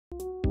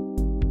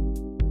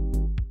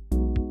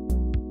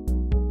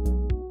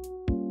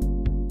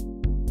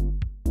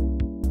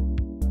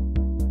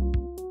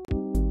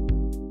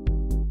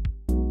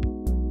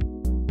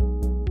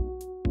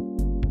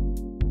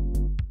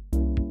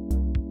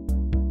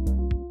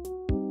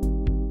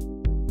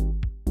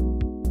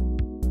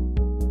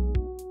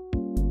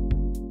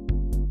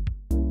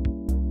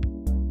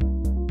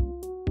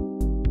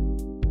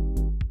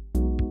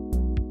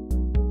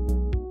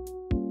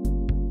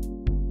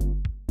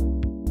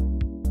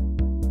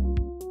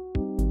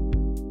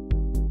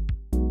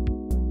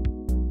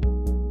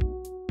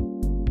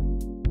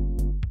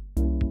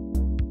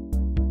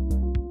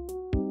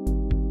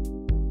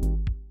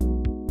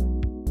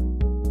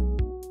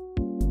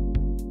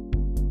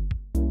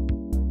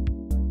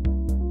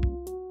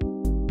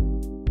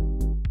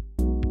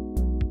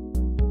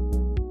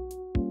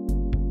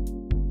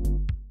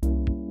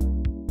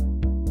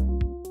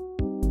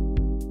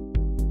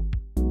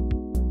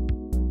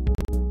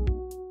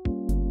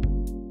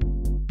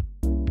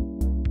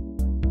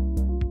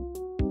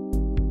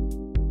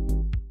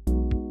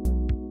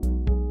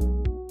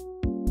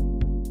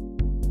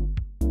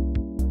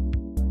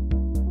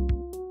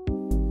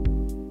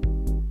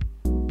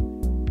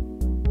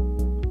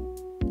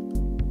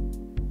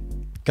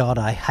God,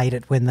 I hate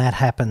it when that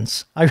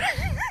happens. I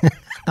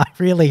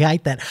really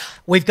hate that.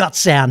 We've got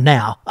sound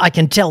now. I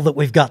can tell that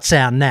we've got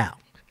sound now.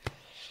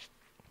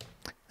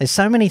 There's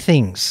so many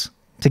things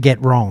to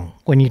get wrong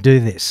when you do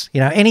this.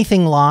 You know,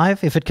 anything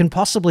live, if it can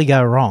possibly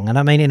go wrong, and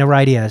I mean in a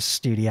radio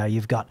studio,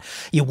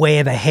 you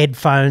wear the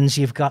headphones,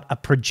 you've got a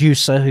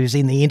producer who's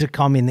in the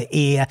intercom in the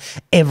ear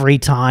every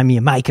time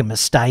you make a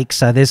mistake.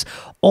 So there's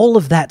all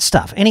of that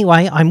stuff.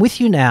 Anyway, I'm with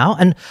you now,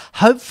 and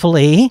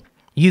hopefully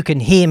you can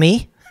hear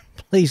me.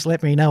 Please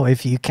let me know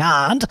if you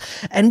can't,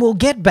 and we'll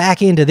get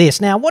back into this.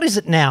 Now, what is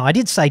it now? I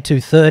did say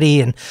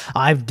 2:30, and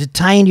I've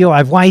detained you.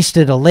 I've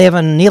wasted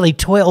 11, nearly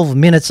 12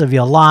 minutes of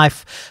your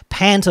life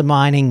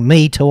pantomiming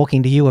me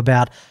talking to you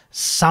about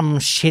some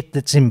shit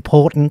that's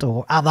important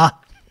or other,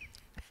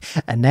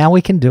 and now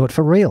we can do it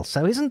for real.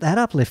 So isn't that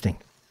uplifting?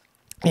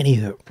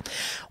 Anywho,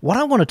 what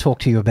I want to talk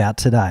to you about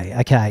today,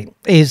 okay,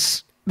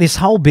 is this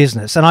whole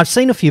business, and I've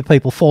seen a few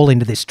people fall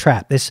into this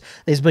trap.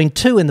 There's been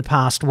 2 in the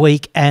past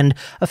week, and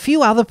a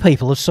few other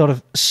people have sort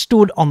of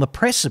stood on the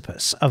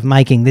precipice of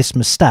making this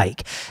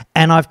mistake,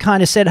 and I've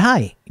kind of said,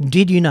 hey,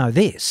 did you know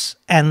this?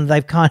 And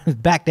they've kind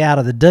of backed out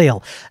of the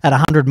deal at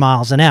 100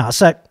 miles an hour.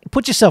 So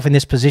put yourself in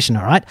this position,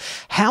 all right?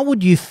 How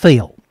would you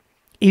feel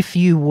if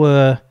you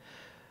were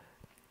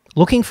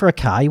looking for a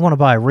car, you want to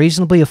buy a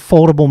reasonably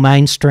affordable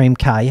mainstream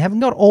car, you haven't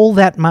got all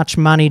that much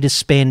money to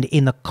spend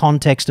in the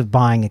context of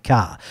buying a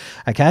car,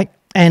 okay?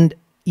 And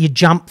you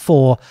jump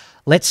for,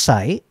 let's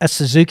say, a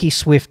Suzuki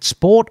Swift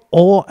Sport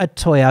or a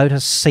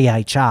Toyota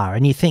CHR,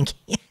 and you think,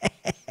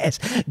 yes,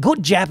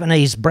 good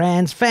Japanese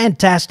brands,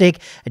 fantastic,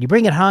 and you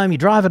bring it home, you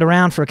drive it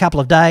around for a couple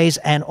of days,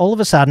 and all of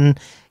a sudden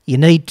you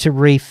need to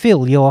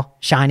refill your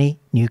shiny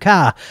new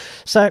car.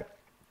 So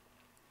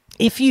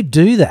if you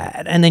do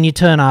that and then you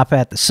turn up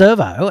at the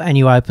servo and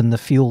you open the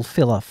fuel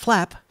filler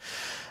flap,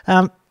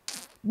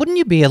 wouldn't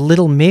you be a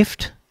little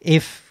miffed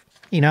if,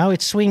 you know,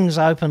 it swings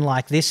open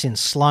like this in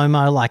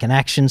slow-mo, like an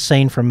action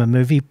scene from a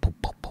movie,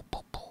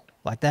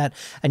 like that,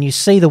 and you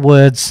see the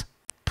words,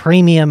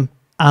 premium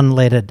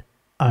unleaded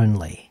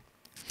only?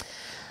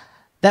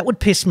 That would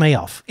piss me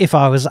off if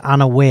I was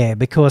unaware,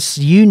 because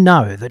you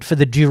know that for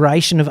the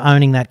duration of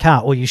owning that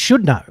car, or you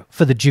should know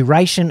for the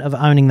duration of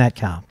owning that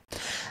car,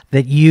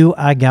 that you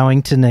are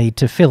going to need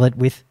to fill it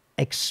with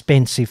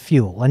expensive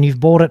fuel. And you've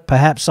bought it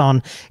perhaps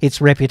on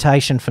its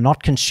reputation for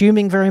not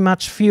consuming very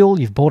much fuel.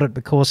 You've bought it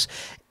because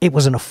it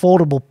was an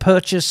affordable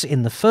purchase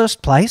in the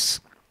first place,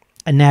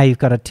 and now you've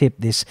got to tip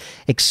this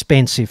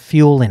expensive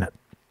fuel in it.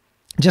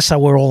 Just so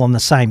we're all on the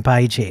same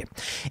page here.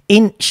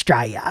 In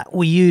Australia,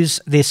 we use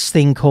this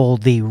thing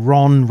called the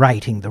RON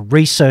rating, the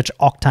Research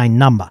Octane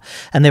Number,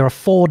 and there are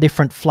 4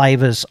 different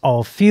flavours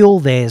of fuel.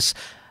 There's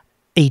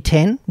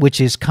E10, which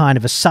is kind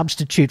of a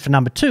substitute for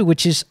number 2,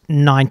 which is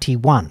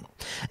 91.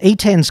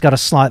 E10's got a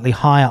slightly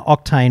higher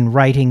octane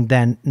rating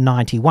than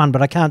 91,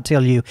 but I can't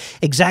tell you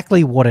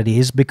exactly what it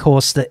is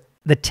because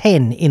the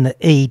 10 in the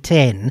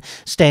E10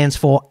 stands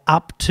for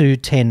up to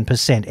 10%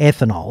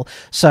 ethanol.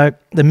 So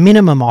the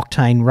minimum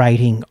octane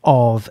rating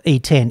of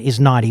E10 is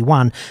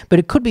 91, but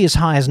it could be as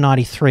high as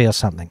 93 or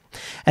something.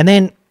 And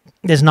then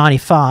there's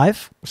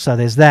 95, so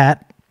there's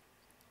that.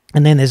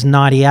 And then there's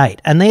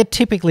 98, and they're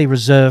typically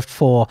reserved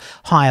for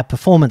higher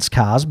performance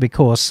cars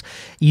because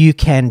you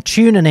can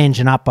tune an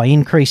engine up by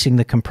increasing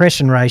the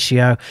compression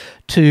ratio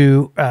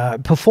to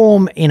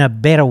perform in a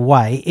better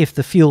way if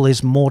the fuel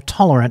is more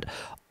tolerant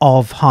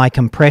of high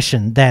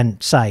compression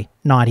than, say,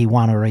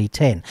 91 or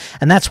E10.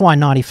 And that's why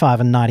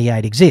 95 and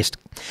 98 exist.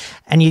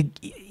 And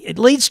it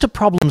leads to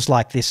problems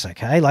like this,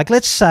 okay? Like,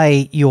 let's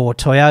say you're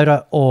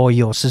Toyota or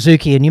you're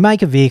Suzuki and you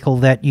make a vehicle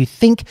that you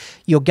think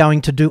you're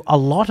going to do a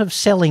lot of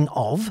selling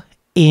of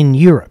in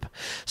Europe.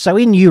 So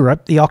in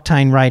Europe, the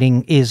octane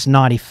rating is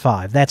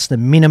 95. That's the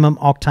minimum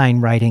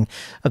octane rating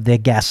of their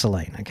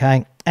gasoline,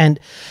 okay? And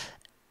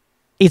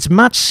it's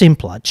much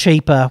simpler,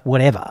 cheaper,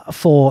 whatever,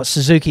 for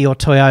Suzuki or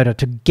Toyota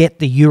to get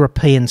the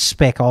European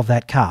spec of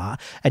that car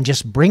and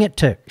just bring it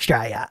to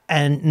Australia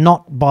and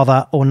not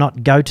bother or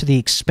not go to the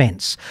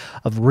expense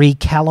of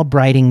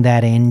recalibrating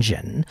that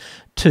engine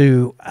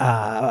to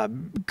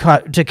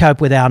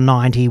cope with our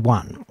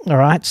 91, all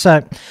right?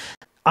 So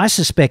I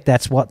suspect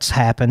that's what's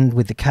happened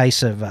with the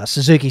case of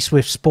Suzuki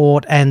Swift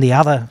Sport and the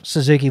other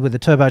Suzuki with the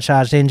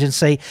turbocharged engine.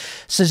 See,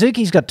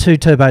 Suzuki's got 2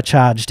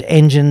 turbocharged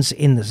engines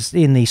in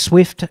the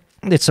Swift.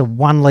 It's a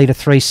 1-litre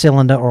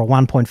 3-cylinder or a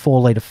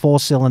 1.4-litre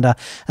 4-cylinder,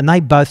 and they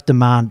both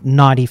demand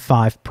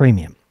 95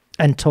 premium.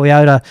 And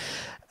Toyota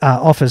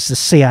offers the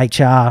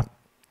CHR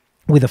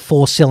with a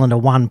 4-cylinder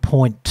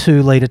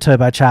 1.2-litre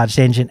turbocharged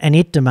engine, and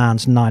it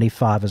demands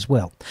 95 as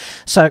well.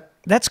 So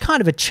that's kind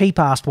of a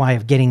cheap-ass way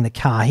of getting the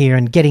car here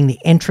and getting the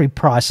entry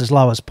price as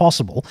low as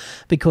possible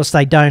because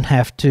they don't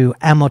have to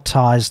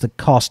amortise the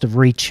cost of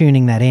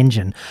retuning that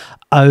engine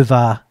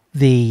over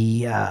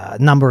the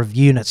number of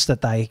units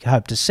that they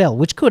hope to sell,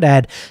 which could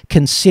add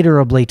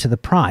considerably to the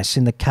price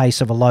in the case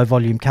of a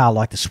low-volume car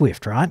like the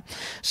Swift, right?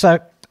 So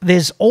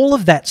there's all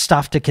of that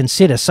stuff to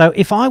consider. So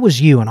if I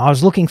was you and I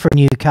was looking for a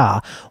new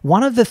car,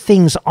 one of the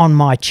things on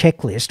my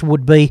checklist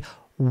would be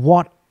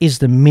what is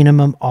the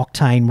minimum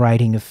octane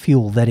rating of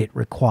fuel that it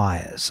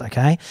requires,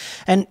 okay?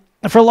 And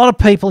for a lot of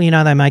people, you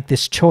know, they make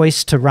this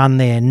choice to run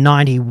their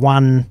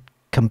 91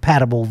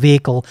 compatible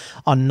vehicle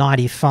on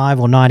 95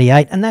 or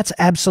 98, and that's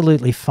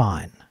absolutely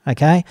fine.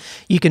 Okay,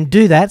 you can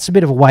do that. It's a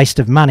bit of a waste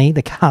of money.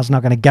 The car's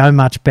not going to go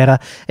much better.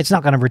 It's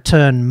not going to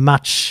return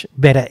much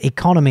better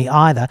economy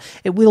either.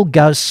 It will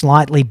go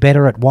slightly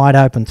better at wide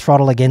open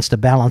throttle against a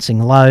balancing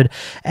load,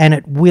 and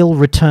it will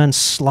return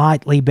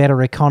slightly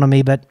better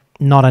economy, but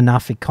not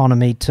enough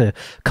economy to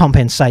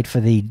compensate for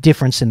the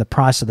difference in the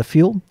price of the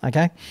fuel.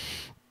 Okay.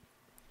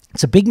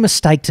 It's a big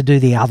mistake to do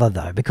the other,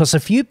 though, because a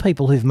few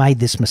people who've made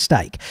this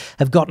mistake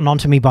have gotten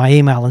onto me by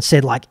email and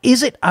said, like,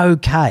 is it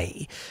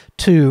okay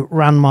to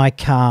run my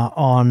car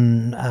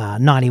on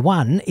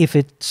 91 if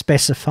it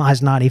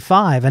specifies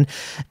 95? And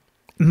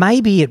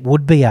maybe it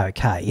would be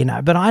okay, you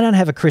know, but I don't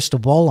have a crystal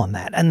ball on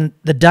that. And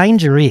the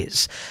danger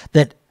is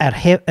that at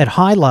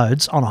high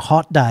loads on a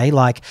hot day,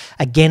 like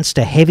against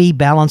a heavy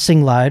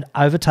balancing load,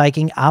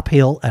 overtaking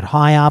uphill at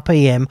high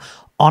RPM,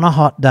 on a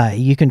hot day,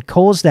 you can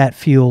cause that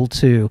fuel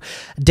to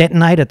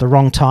detonate at the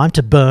wrong time,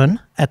 to burn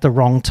at the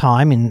wrong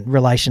time in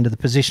relation to the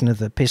position of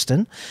the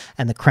piston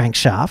and the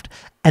crankshaft,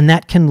 and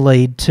that can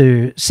lead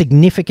to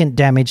significant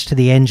damage to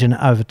the engine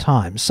over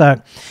time. So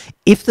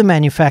if the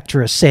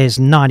manufacturer says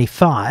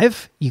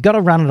 95, you've got to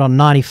run it on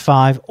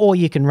 95, or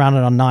you can run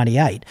it on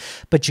 98,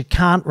 but you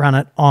can't run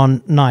it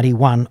on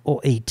 91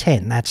 or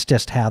E10. That's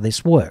just how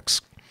this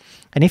works.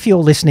 And if you're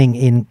listening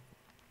in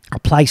a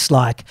place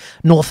like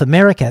North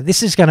America,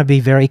 this is going to be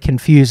very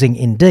confusing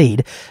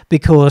indeed,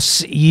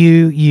 because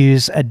you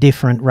use a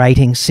different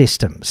rating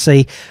system.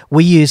 See,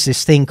 we use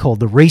this thing called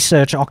the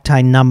research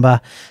octane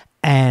number,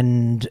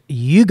 and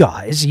you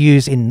guys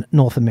use in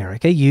North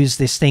America use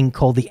this thing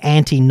called the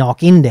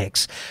anti-knock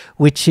index,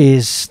 which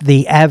is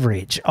the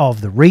average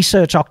of the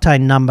research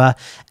octane number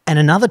and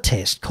another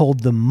test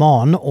called the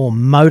MON, or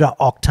motor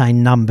octane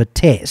number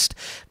test.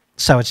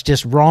 So it's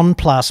just RON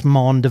plus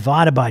MON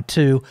divided by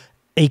 2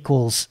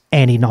 equals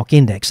anti-knock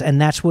index,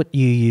 and that's what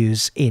you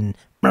use in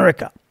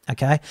America.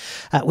 Okay,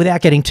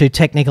 without getting too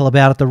technical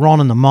about it, the RON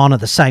and the MON are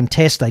the same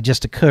test. They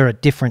just occur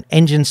at different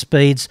engine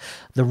speeds.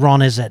 The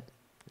RON is at,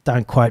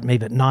 don't quote me,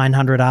 but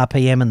 900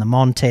 RPM, and the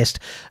MON test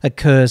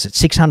occurs at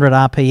 600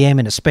 RPM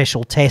in a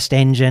special test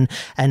engine.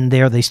 And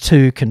there are these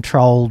two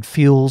controlled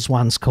fuels.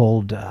 One's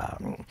called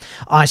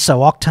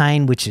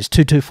isooctane, which is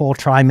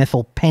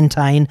 2,2,4-trimethyl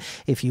pentane,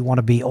 if you want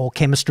to be all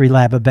chemistry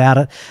lab about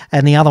it.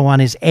 And the other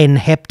one is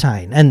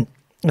N-heptane. And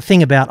the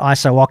thing about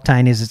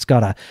isooctane is it's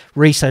got a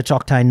research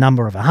octane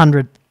number of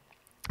 100,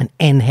 and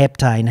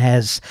N-heptane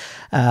has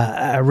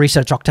a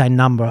research octane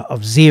number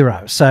of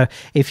 0. So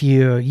if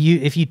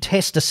you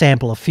test a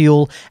sample of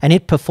fuel and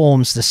it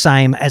performs the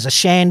same as a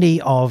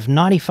shandy of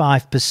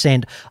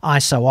 95%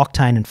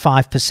 isooctane and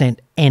 5%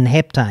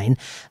 N-heptane,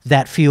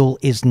 that fuel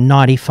is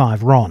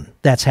 95 RON.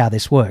 That's how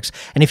this works.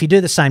 And if you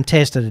do the same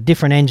test at a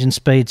different engine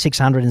speed,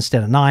 600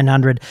 instead of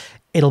 900,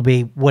 it'll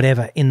be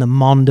whatever in the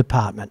MON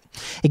department.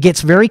 It gets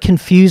very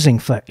confusing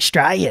for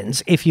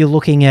Australians if you're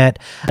looking at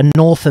a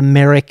North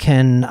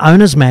American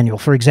owner's manual,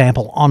 for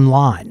example,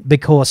 online,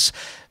 because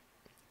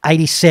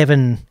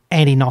 87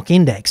 anti-knock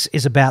index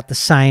is about the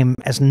same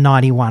as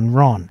 91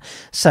 RON.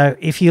 So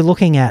if you're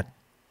looking at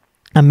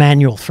a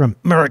manual from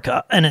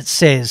America and it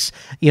says,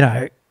 you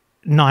know,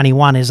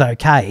 91 is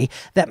okay,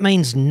 that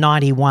means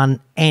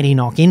 91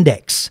 anti-knock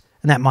index.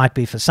 And that might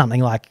be for something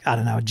like, I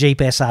don't know, a Jeep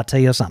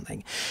SRT or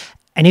something.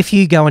 And if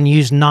you go and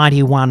use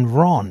 91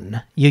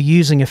 RON, you're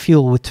using a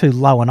fuel with too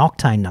low an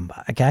octane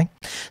number, okay?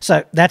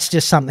 So that's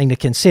just something to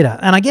consider.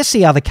 And I guess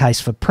the other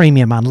case for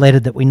premium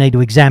unleaded that we need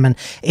to examine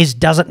is,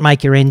 does it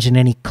make your engine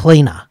any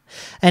cleaner?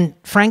 And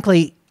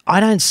frankly, I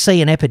don't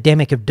see an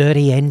epidemic of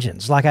dirty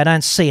engines. Like, I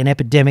don't see an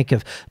epidemic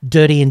of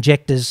dirty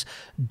injectors,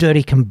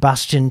 dirty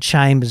combustion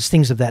chambers,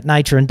 things of that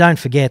nature. And don't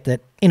forget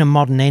that in a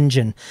modern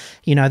engine,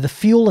 you know, the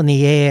fuel and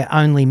the air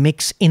only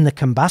mix in the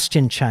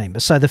combustion chamber.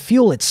 So the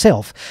fuel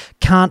itself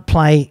can't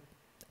play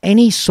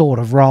any sort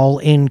of role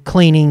in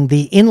cleaning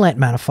the inlet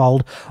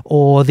manifold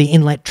or the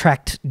inlet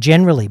tract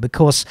generally,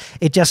 because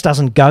it just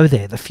doesn't go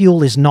there. The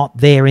fuel is not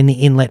there in the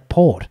inlet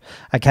port.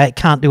 Okay, it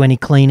can't do any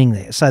cleaning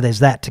there. So there's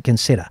that to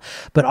consider.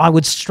 But I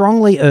would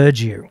strongly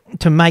urge you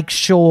to make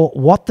sure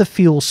what the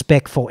fuel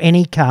spec for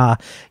any car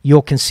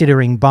you're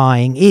considering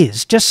buying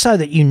is, just so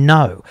that you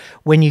know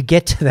when you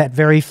get to that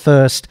very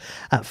first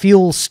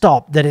fuel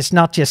stop that it's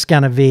not just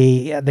going to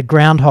be the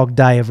Groundhog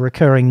Day of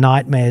recurring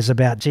nightmares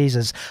about,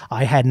 Jesus,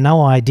 I had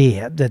no idea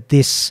that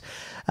this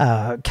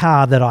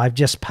car that I've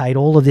just paid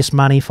all of this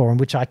money for and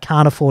which I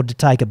can't afford to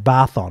take a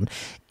bath on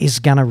is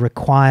going to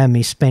require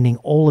me spending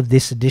all of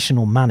this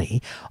additional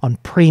money on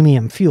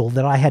premium fuel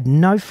that I had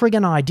no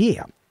friggin'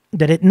 idea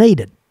that it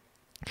needed.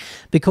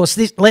 Because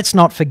this, let's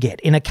not forget,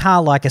 in a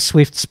car like a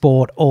Swift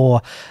Sport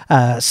or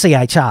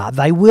CHR,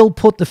 they will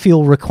put the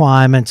fuel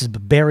requirements,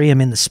 bury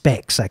them in the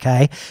specs,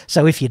 okay?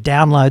 So if you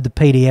download the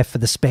PDF for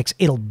the specs,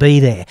 it'll be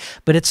there.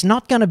 But it's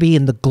not going to be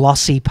in the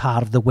glossy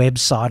part of the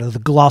website or the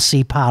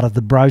glossy part of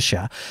the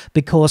brochure,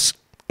 because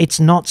it's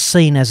not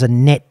seen as a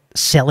net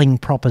selling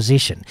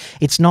proposition.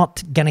 It's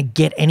not going to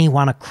get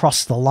anyone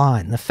across the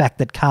line, the fact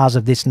that cars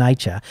of this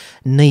nature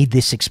need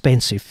this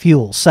expensive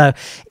fuel. So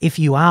if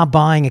you are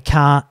buying a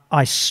car,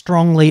 I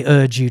strongly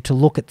urge you to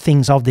look at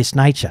things of this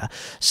nature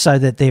so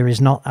that there is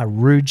not a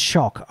rude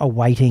shock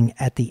awaiting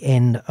at the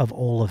end of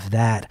all of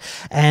that.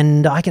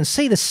 And I can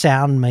see the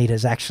sound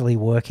meters actually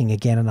working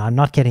again, and I'm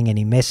not getting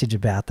any message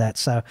about that.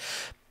 So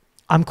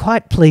I'm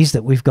quite pleased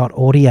that we've got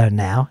audio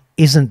now.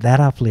 Isn't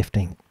that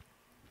uplifting?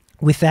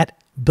 With that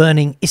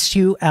burning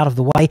issue out of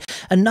the way,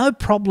 and no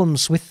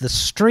problems with the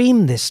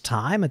stream this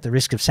time, at the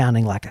risk of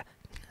sounding like a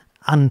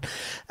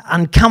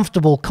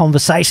uncomfortable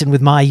conversation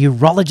with my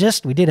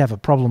urologist. We did have a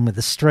problem with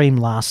the stream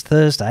last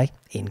Thursday,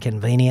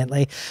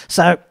 inconveniently.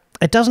 So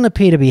it doesn't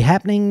appear to be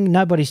happening.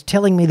 Nobody's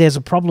telling me there's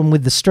a problem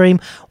with the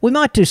stream. We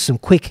might do some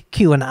quick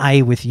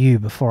Q&A with you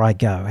before I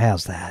go.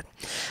 How's that?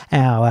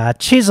 Our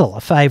Chisel,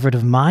 a favourite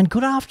of mine.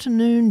 Good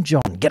afternoon,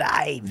 John.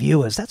 G'day,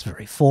 viewers. That's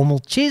very formal,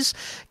 Chiz.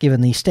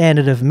 Given the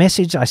standard of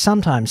message I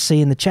sometimes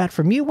see in the chat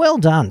from you, well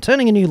done.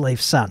 Turning a new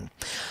leaf, son.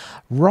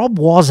 Rob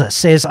Wazza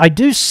says, I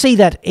do see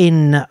that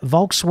in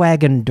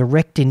Volkswagen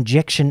direct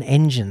injection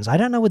engines. I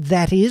don't know what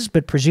that is,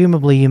 but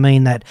presumably you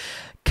mean that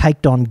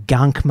caked on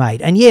gunk,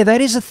 mate. And yeah,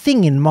 that is a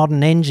thing in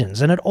modern engines,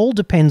 and it all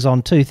depends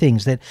on two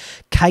things. That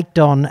caked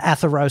on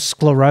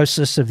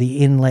atherosclerosis of the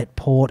inlet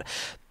port,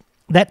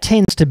 that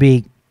tends to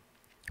be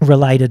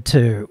related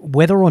to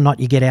whether or not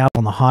you get out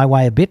on the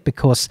highway a bit,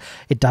 because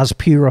it does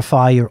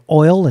purify your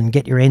oil and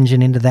get your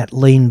engine into that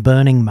lean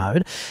burning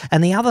mode.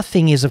 And the other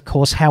thing is, of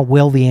course, how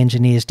well the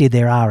engineers did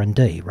their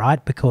R&D,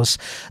 right? Because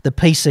the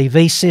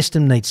PCV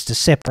system needs to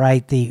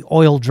separate the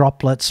oil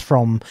droplets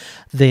from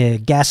the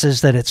gases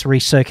that it's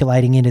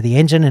recirculating into the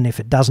engine, and if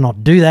it does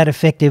not do that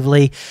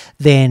effectively,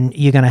 then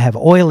you're going to have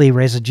oily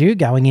residue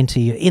going into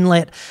your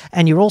inlet,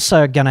 and you're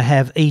also going to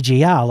have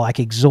EGR, like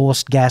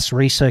exhaust gas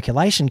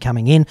recirculation,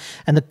 coming in.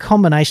 And the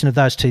combination of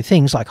those two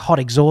things, like hot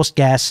exhaust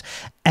gas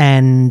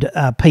and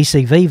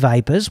PCV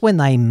vapours, when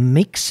they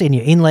mix in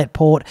your inlet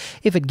port,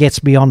 if it gets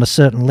beyond a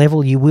certain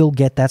level, you will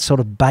get that sort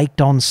of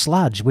baked on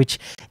sludge, which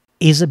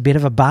is a bit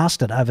of a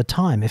bastard over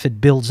time if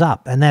it builds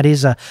up. And that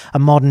is a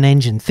modern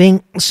engine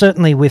thing.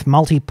 Certainly with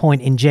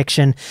multi-point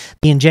injection,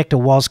 the injector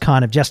was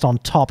kind of just on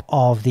top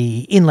of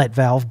the inlet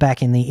valve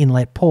back in the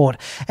inlet port,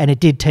 and it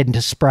did tend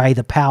to spray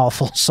the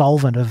powerful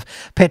solvent of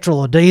petrol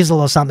or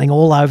diesel or something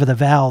all over the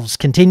valves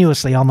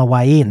continuously on the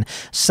way in.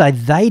 So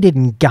they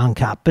didn't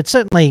gunk up. But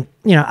certainly,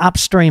 you know,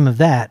 upstream of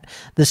that,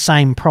 the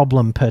same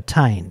problem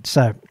pertained.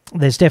 So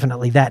there's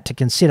definitely that to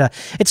consider.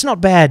 It's not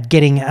bad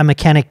getting a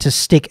mechanic to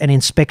stick an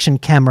inspection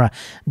camera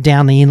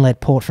down the inlet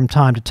port from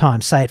time to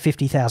time, say at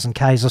 50,000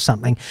 Ks or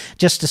something,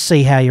 just to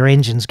see how your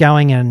engine's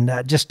going, and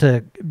just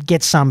to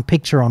get some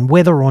picture on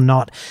whether or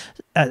not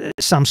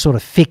some sort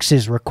of fix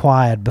is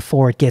required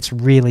before it gets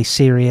really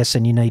serious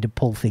and you need to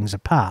pull things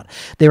apart.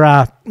 There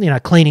are, you know,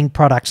 cleaning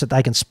products that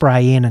they can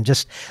spray in and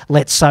just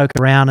let soak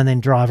around and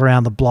then drive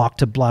around the block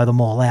to blow them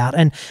all out.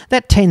 And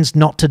that tends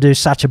not to do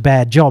such a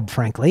bad job,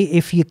 frankly,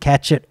 if you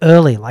catch it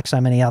early, like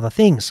so many other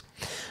things.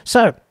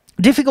 So,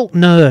 difficult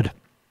nerd.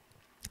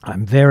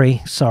 I'm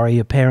very sorry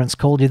your parents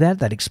called you that.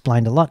 That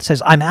explained a lot. It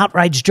says, I'm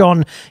outraged,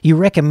 John. You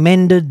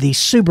recommended the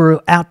Subaru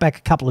Outback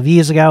a couple of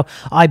years ago.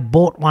 I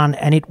bought one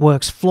and it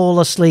works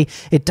flawlessly.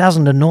 It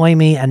doesn't annoy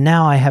me, and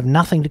now I have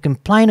nothing to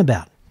complain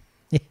about.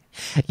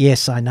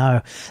 Yes, I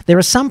know. There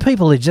are some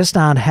people who just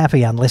aren't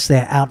happy unless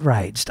they're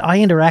outraged.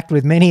 I interact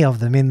with many of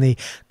them in the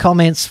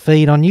comments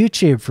feed on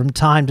YouTube from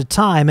time to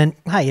time. And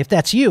hey, if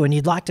that's you and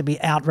you'd like to be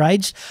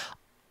outraged,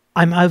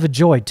 I'm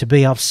overjoyed to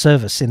be of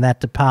service in that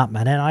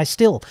department, and I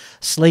still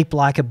sleep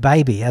like a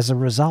baby as a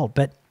result.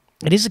 But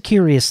it is a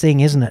curious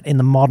thing, isn't it, in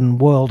the modern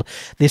world,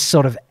 this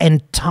sort of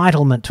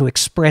entitlement to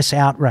express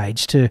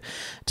outrage, to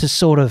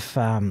sort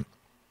of...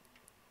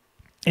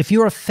 if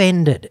you're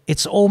offended,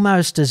 it's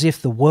almost as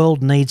if the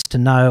world needs to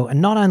know, and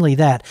not only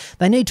that,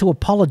 they need to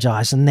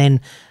apologise and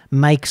then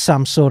make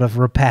some sort of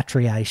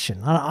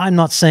repatriation. I'm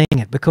not seeing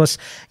it because,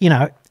 you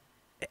know,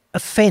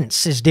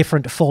 offence is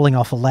different to falling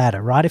off a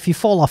ladder, right? If you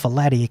fall off a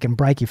ladder, you can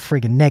break your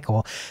friggin' neck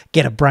or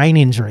get a brain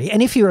injury.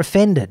 And if you're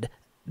offended,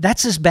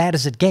 that's as bad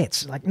as it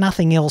gets. Like,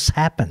 nothing else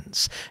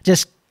happens.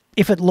 Just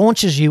if it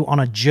launches you on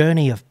a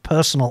journey of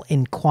personal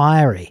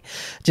inquiry,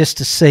 just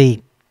to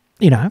see,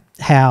 you know,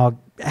 how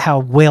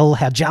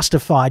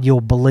justified your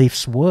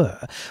beliefs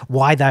were,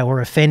 why they were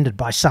offended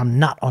by some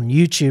nut on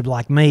YouTube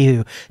like me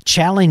who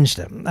challenged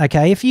them.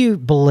 Okay, if you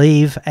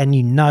believe and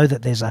you know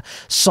that there's a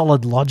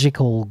solid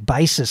logical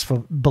basis for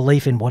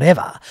belief in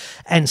whatever,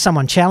 and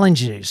someone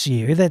challenges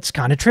you, that's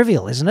kind of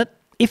trivial, isn't it?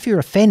 If you're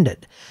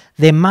offended,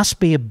 there must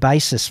be a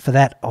basis for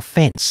that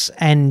offence,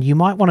 and you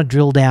might want to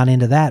drill down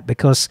into that,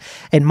 because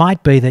it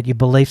might be that your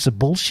beliefs are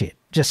bullshit.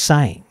 Just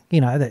saying. You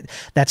know,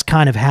 that's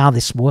kind of how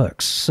this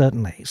works,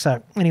 certainly.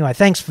 So anyway,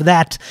 thanks for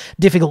that,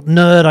 difficult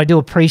nerd. I do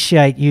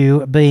appreciate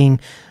you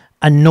being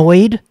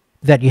annoyed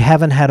that you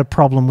haven't had a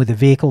problem with the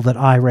vehicle that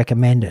I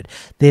recommended.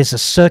 There's a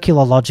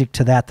circular logic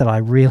to that I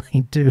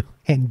really do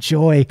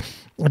enjoy.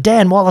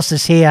 Dan Wallace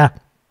is here.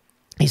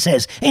 He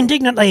says,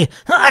 indignantly,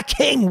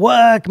 King,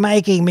 work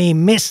making me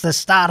miss the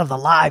start of the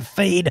live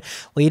feed.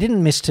 Well, you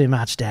didn't miss too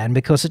much, Dan,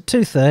 because at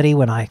 2:30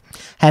 when I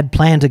had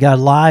planned to go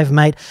live,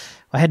 mate,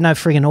 I had no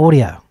friggin'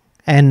 audio.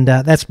 And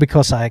that's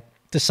because I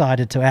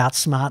decided to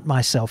outsmart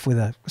myself with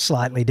a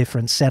slightly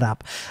different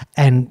setup.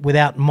 And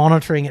without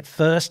monitoring it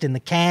first in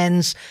the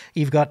cans,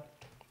 you've got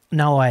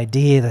no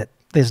idea that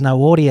there's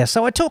no audio.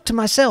 So I talked to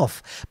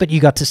myself, but you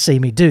got to see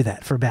me do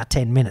that for about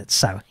 10 minutes.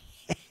 So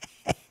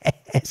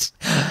yes.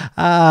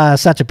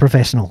 Such a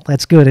professional.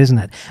 That's good, isn't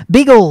it?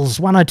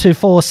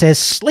 Biggles1024 says,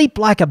 sleep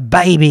like a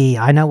baby.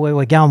 I know where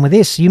we're going with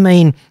this. You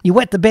mean you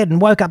wet the bed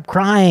and woke up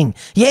crying?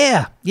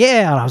 Yeah.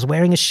 I was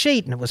wearing a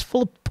sheet and it was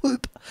full of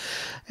poop.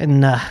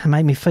 And it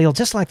made me feel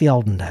just like the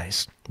olden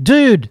days.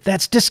 Dude,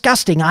 that's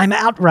disgusting. I'm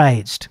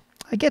outraged.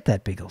 I get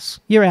that, Biggles.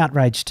 You're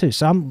outraged too,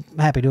 so I'm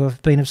happy to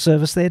have been of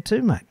service there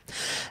too, mate.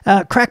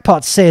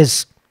 Crackpot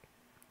says,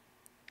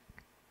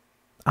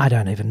 I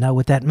don't even know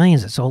what that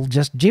means. It's all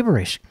just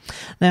gibberish.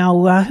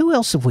 Now, who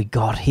else have we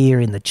got here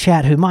in the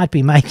chat who might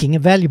be making a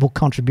valuable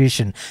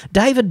contribution?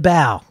 David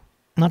Bow.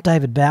 Not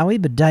David Bowie,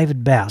 but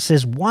David Bow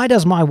says, why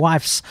does my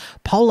wife's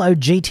Polo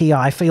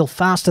GTI feel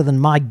faster than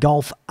my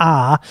Golf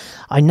R?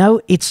 I know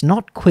it's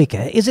not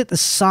quicker. Is it the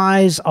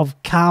size of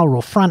car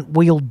or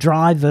front-wheel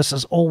drive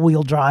versus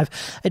all-wheel drive?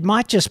 It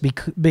might just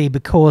be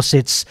because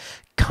it's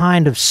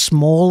kind of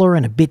smaller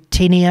and a bit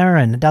tinnier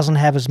and it doesn't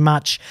have as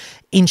much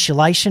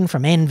insulation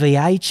from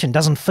NVH and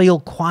doesn't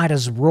feel quite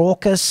as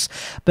raucous,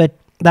 but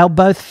they'll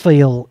both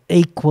feel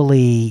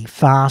equally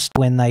fast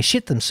when they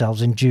shit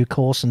themselves in due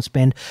course and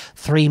spend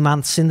 3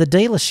 months in the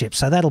dealership.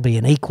 So that'll be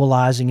an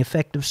equalising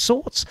effect of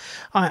sorts.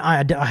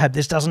 I hope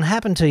this doesn't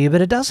happen to you,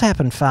 but it does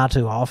happen far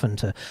too often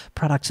to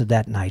products of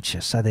that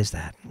nature. So there's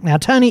that. Now,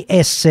 Tony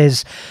S.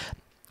 says,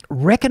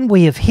 reckon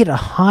we have hit a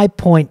high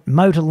point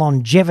motor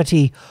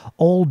longevity,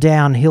 all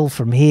downhill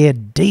from here,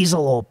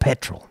 diesel or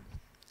petrol.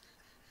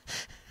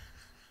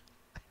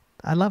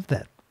 I love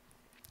that.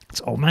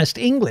 It's almost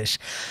English.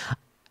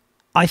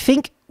 I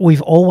think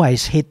we've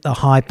always hit the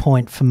high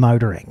point for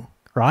motoring,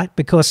 right?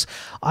 Because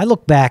I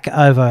look back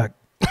over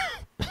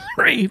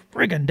 3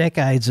 friggin'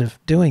 decades of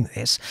doing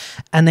this,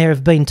 and there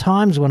have been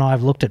times when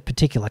I've looked at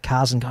particular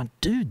cars and gone,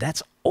 dude,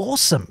 that's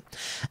awesome.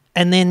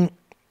 And then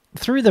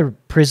through the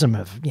prism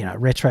of,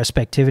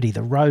 retrospectivity,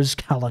 the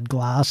rose-coloured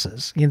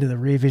glasses into the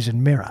rear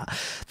vision mirror,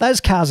 those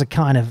cars are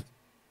kind of,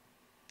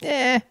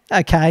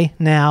 okay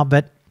now,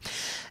 but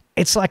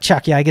it's like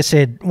Chuck Yeager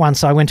said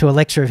once. I went to a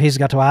lecture of his,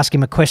 got to ask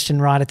him a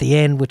question right at the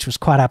end, which was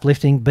quite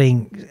uplifting,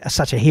 being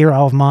such a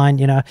hero of mine.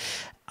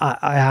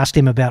 I asked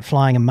him about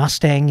flying a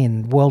Mustang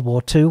in World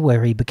War II,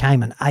 where he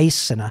became an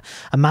ace, and a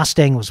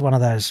Mustang was one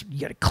of those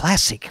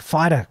classic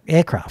fighter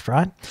aircraft,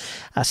 right?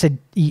 I said,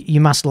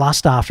 you must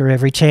lust after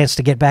every chance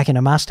to get back in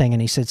a Mustang.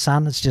 And he said,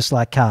 son, it's just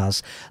like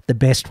cars. The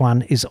best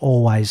one is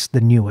always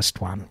the newest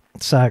one.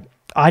 So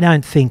I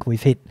don't think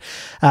we've hit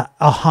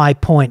a high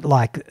point.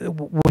 Like,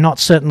 we're not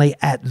certainly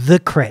at the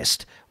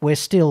crest. We're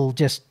still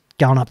just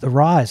going up the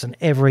rise, and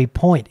every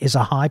point is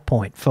a high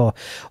point for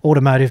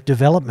automotive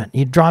development.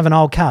 You drive an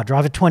old car,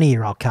 drive a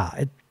 20-year-old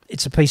car.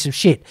 It's a piece of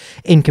shit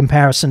in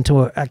comparison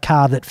to a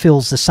car that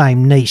fills the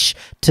same niche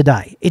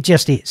today. It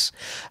just is.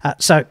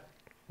 So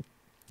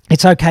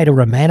it's okay to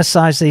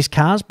romanticize these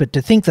cars, but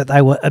to think that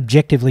they were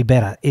objectively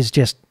better is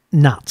just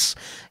nuts.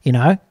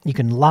 You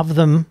can love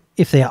them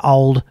if they're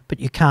old,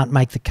 but you can't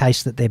make the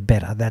case that they're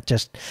better.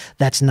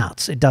 That's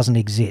nuts. It doesn't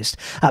exist.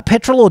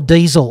 Petrol or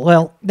diesel?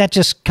 Well, that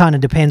just kind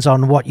of depends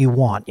on what you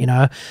want,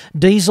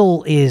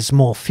 Diesel is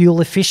more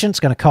fuel efficient. It's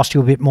going to cost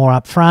you a bit more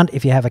up front.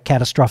 If you have a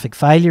catastrophic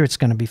failure, it's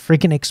going to be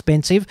freaking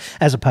expensive,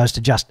 as opposed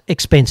to just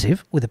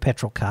expensive with a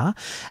petrol car.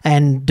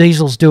 And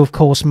diesels do, of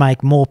course,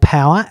 make more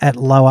power at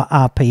lower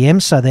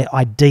RPM, so they're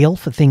ideal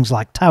for things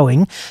like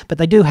towing, but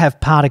they do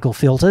have particle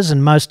filters,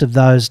 and most of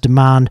those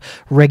demand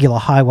regular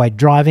highway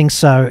driving.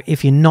 So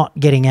if you're not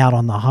getting out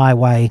on the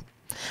highway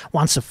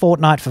once a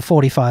fortnight for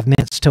 45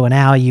 minutes to an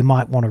hour, you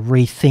might want to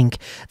rethink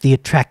the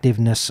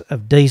attractiveness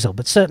of diesel.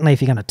 But certainly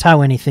if you're going to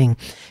tow anything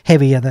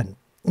heavier than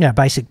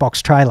basic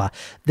box trailer,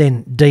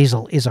 then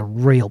diesel is a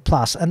real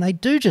plus. And they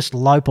do just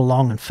lope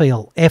along and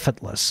feel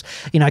effortless.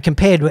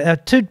 Compared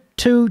with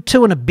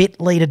two and a bit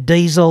litre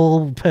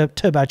diesel,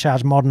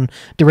 turbocharged modern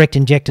direct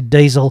injected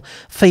diesel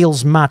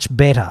feels much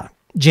better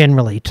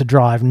generally to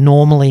drive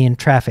normally in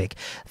traffic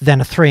than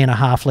a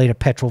 3.5 litre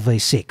petrol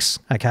V6,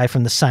 okay,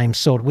 from the same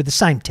sort, with the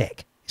same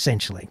tech,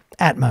 essentially,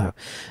 Atmo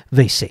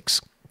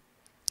V6.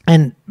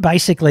 And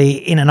basically,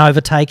 in an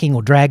overtaking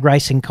or drag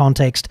racing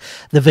context,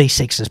 the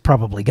V6 is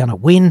probably going to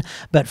win,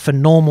 but for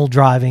normal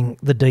driving,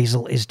 the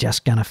diesel is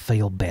just going to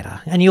feel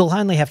better. And you'll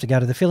only have to go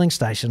to the filling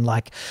station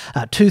like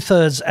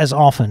 2/3 as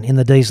often in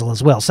the diesel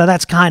as well. So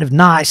that's kind of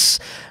nice.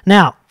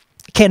 Now,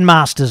 Ken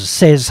Masters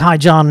says, hi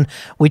John,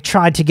 we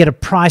tried to get a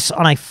price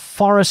on a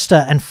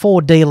Forester and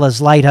 4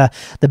 dealers later.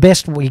 The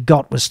best we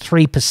got was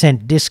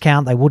 3%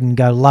 discount. They wouldn't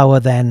go lower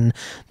than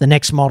the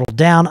next model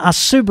down. A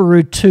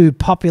Subaru 2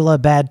 popular,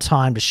 bad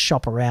time to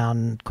shop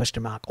around, ?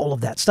 All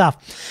of that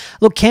stuff.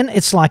 Look, Ken,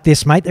 it's like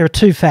this, mate. There are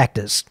 2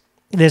 factors.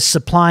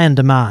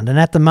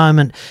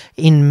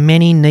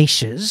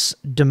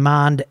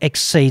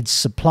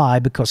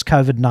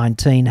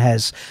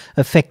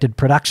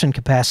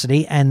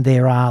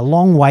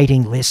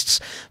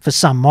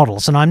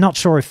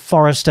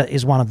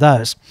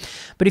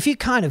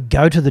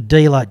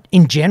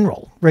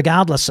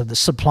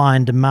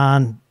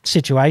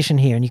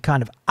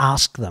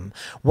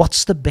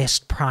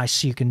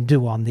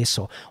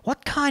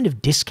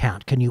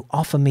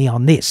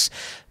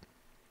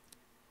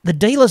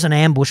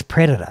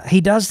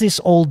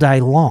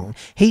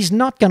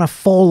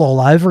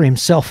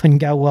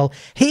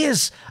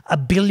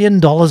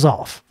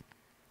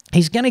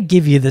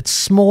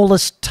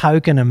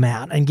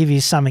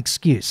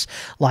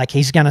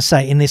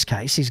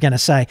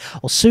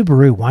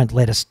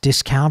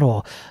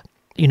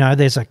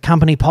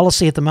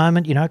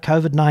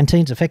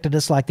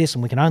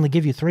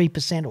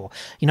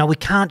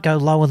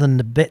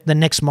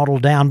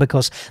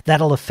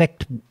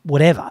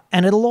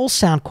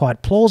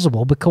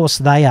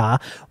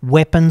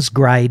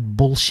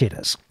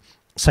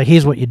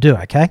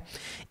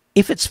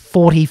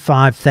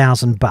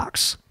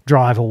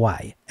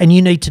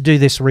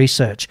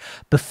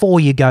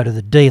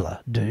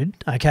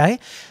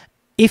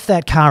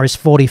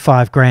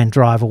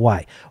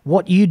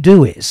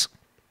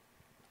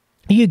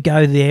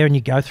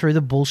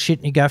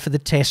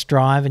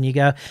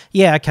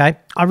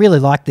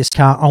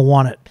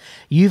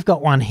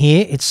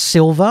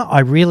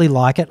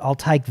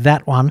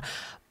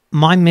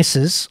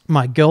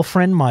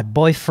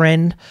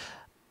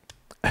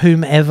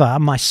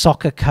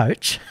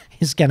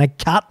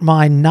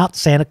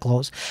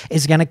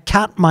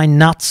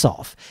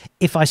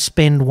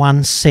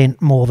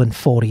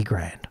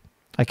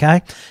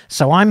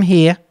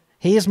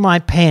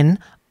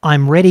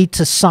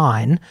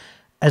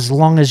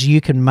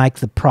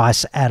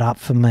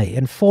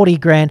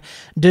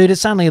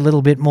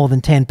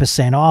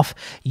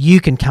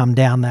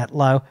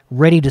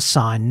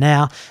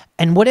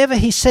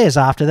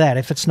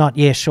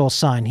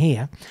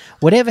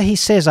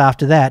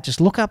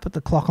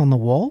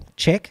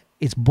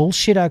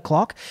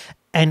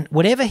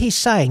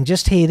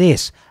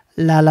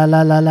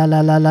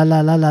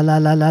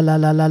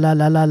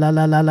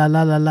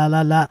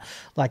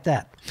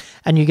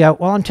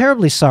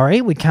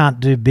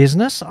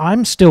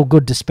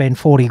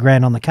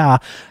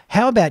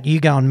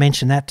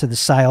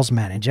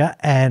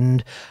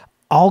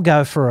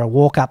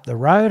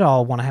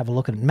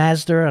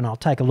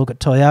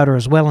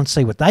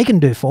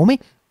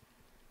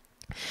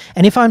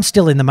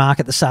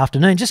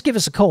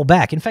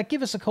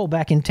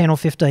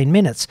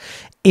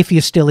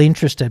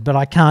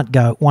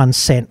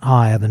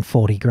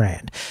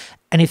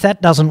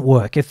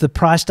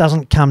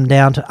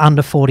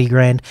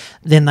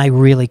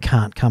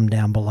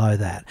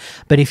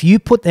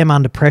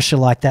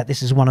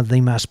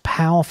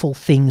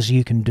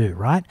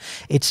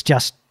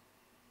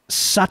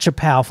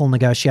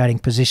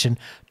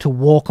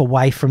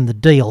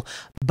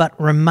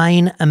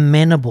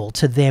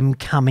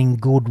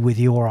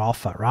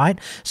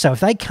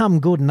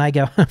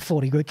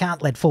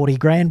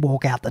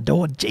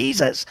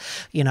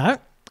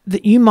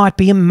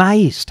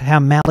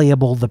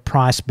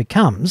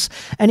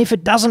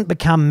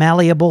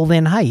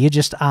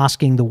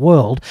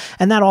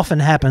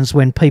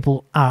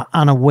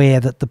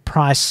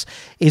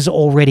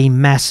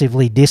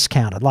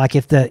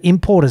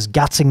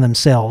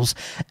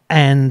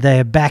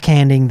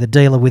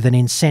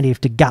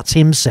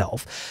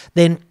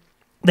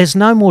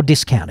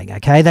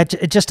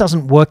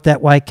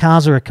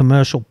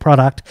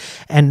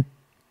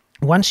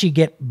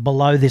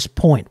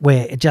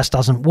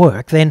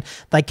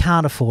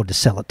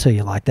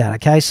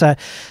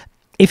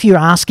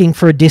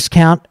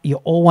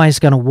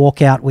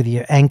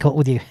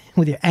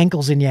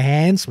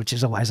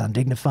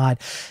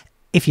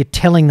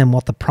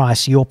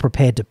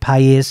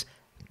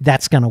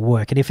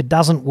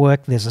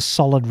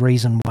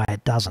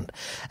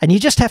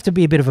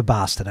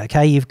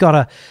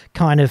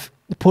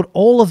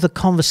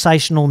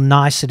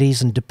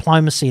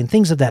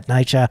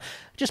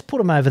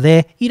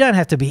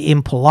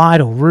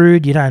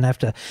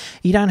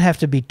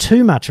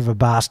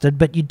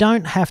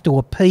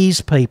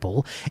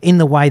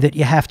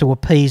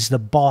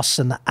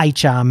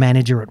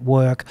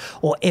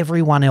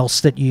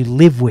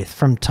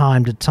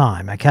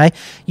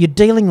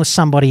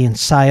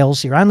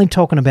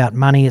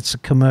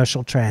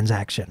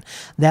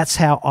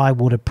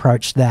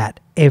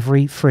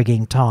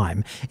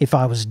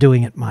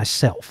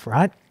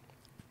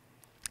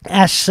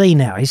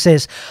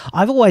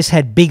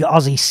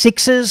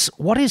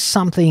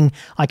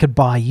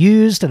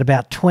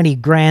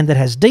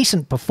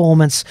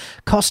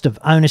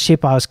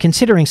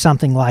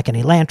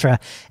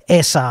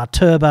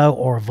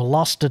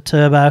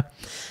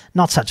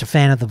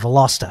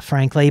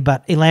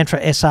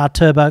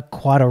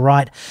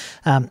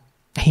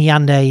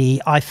 Hyundai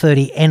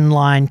i30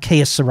 N-Line,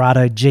 Kia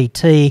Cerato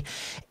GT,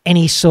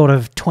 any sort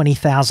of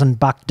 $20,000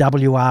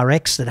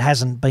 WRX that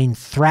hasn't been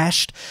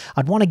thrashed.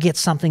 I'd want to get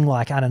something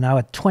like, I don't know,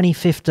 a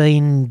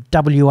 2015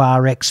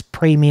 WRX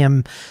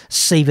Premium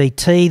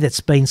CVT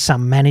that's been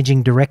some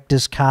managing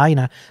director's car, you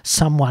know,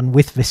 someone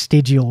with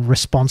vestigial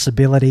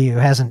responsibility who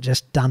hasn't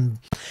just done,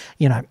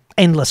 you know,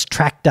 endless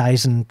track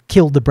days and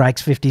killed the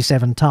brakes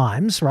 57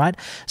 times, right?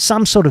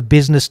 Some sort of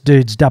business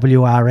dude's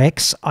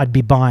WRX, I'd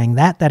be buying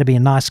that. That'd be a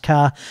nice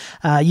car.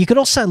 You could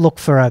also look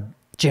for a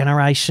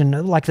generation,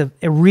 like the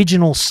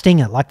original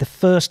Stinger, like the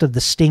first of the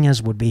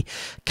Stingers would be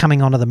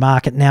coming onto the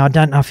market now. I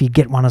don't know if you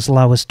get one as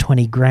low as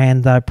 20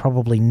 grand though,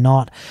 probably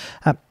not.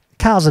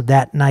 Cars of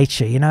that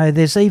nature, you know,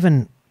 there's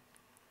even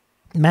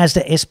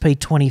Mazda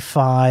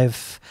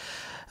SP25,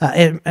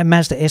 a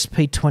Mazda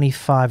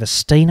SP25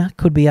 Astina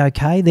could be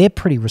okay. They're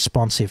pretty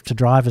responsive to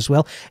drive as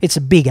well. It's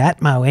a big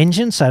Atmo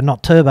engine, so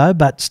not turbo,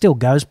 but still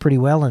goes pretty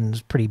well and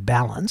is pretty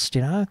balanced,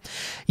 you know.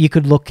 You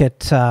could look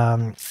at,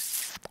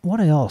 what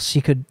else?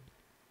 You could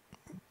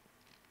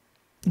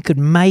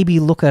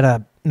maybe look at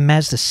a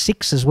Mazda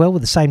 6 as well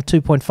with the same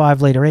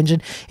 2.5 litre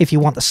engine if you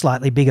want the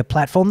slightly bigger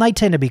platform. They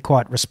tend to be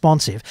quite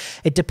responsive.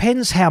 It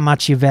depends how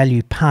much you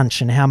value punch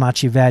and how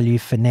much you value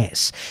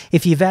finesse.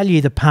 If you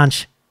value the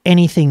punch,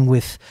 anything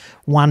with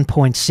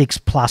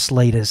 1.6 plus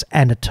litres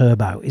and a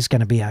turbo is going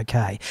to be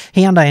okay.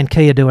 Hyundai and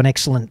Kia do an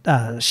excellent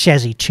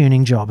chassis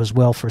tuning job as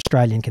well for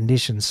Australian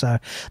conditions, so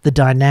the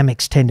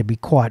dynamics tend to be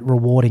quite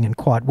rewarding and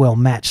quite well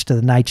matched to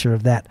the nature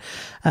of that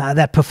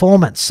that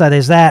performance. So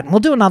there's that. We'll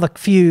do another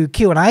few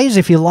Q&As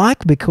if you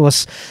like,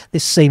 because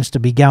this seems to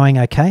be going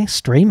okay.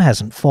 Stream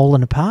hasn't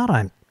fallen apart.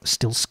 I'm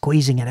still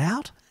squeezing it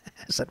out,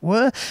 as it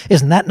were.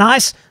 Isn't that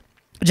nice?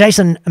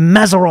 Jason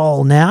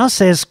Mazarol now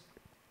says,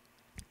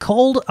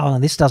 called, oh,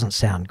 this doesn't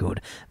sound good.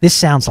 This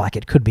sounds like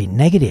it could be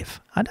negative.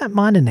 I don't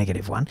mind a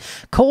negative one.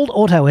 Called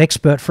Auto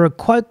Expert for a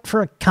quote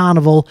for a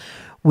carnival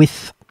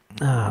with,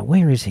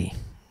 where is he?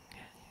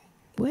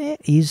 Where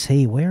is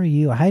he? Where are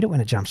you? I hate it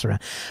when it jumps around.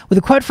 With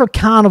a quote for a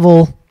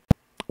carnival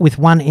with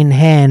one in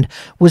hand,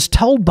 was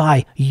told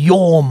by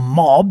your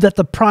mob that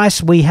the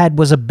price we had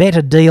was a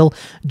better deal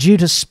due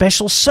to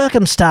special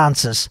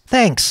circumstances.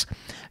 Thanks.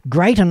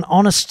 Great and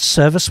honest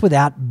service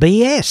without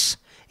BS.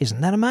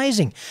 Isn't that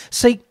amazing?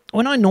 See,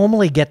 when I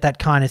normally get that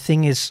kind of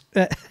thing,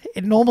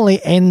 it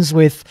normally ends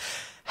with,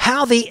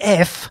 how the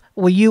F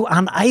were you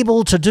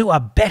unable to do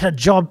a better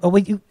job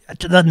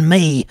than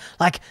me?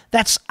 Like,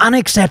 that's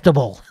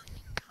unacceptable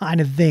kind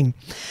of thing.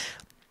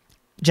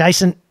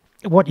 Jason,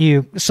 what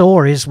you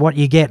saw is what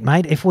you get,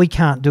 mate. If we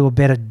can't do a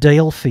better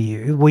deal for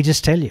you, we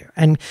just tell you.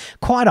 And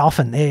quite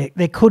often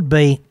there could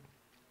be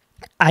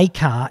a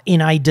car in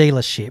a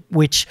dealership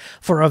which,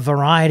 for a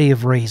variety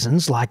of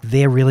reasons, like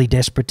they're really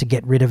desperate to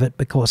get rid of it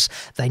because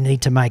they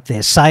need to make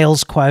their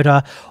sales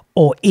quota,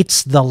 or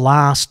it's the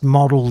last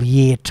model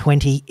year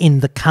 20 in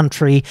the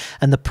country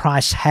and the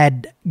price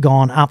had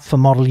gone up for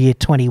model year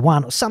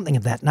 21 or something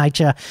of that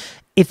nature.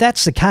 If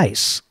that's the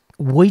case,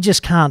 we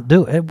just can't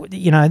do it.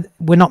 You know,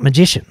 we're not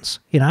magicians,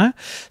 you know.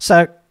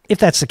 So if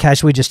that's the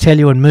case, we just tell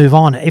you and move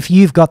on. If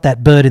you've got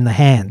that bird in the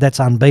hand, that's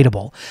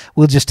unbeatable.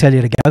 We'll just tell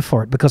you to go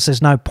for it, because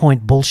there's no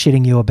point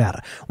bullshitting you about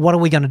it. What are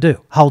we going to do?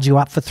 Hold you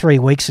up for 3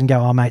 weeks and go,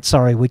 oh, mate,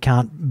 sorry, we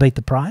can't beat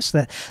the price?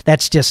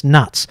 That's just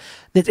nuts.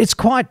 It's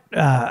quite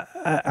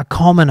a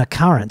common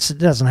occurrence. It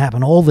doesn't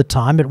happen all the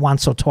time, but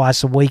once or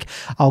twice a week,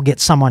 I'll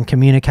get someone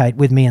communicate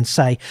with me and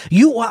say,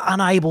 you were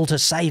unable to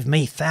save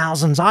me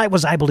thousands. I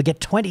was able to get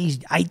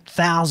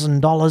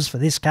 $28,000 for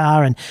this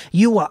car, and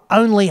you were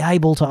only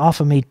able to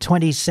offer me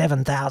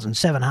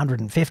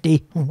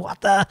 $27,750.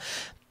 What the?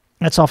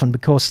 That's often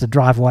because the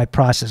drive-away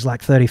price is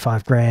like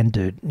 35 grand,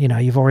 dude. You know,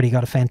 you've already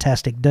got a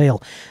fantastic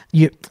deal.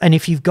 And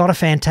if you've got a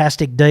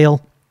fantastic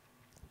deal,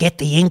 get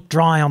the ink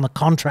dry on the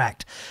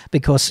contract,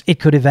 because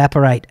it could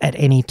evaporate at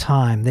any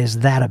time. There's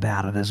that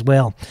about it as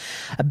well.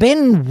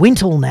 Ben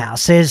Wintle now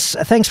says,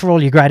 thanks for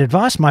all your great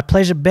advice. My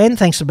pleasure, Ben.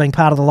 Thanks for being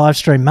part of the live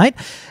stream, mate.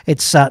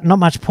 It's not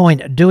much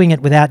point doing it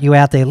without you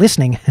out there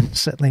listening, and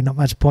certainly not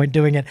much point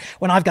doing it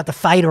when I've got the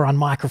fader on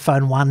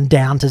microphone 1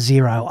 down to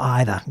 0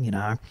 either, you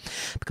know,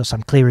 because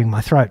I'm clearing my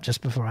throat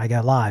just before I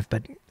go live,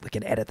 but we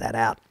can edit that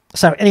out.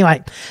 So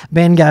anyway,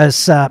 Ben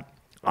goes,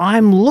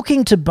 I'm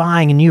looking to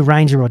buying a new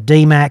Ranger or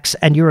D-Max,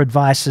 and your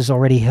advice has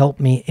already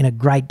helped me in a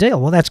great deal.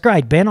 Well, that's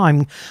great, Ben.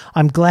 I'm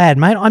glad,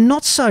 mate. I'm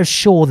not so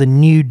sure the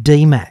new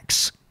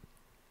D-Max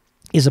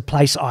is a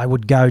place I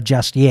would go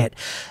just yet.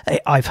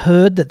 I've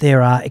heard that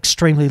there are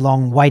extremely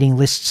long waiting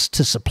lists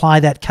to supply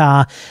that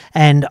car,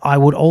 and I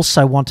would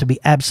also want to be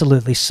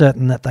absolutely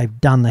certain that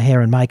they've done the hair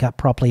and makeup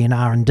properly in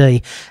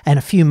R&D, and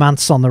a few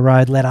months on the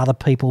road, let other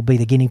people be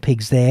the guinea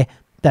pigs there.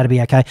 That'd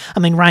be okay. I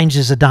mean, range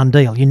is a done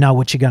deal. You know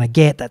what you're going to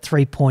get. That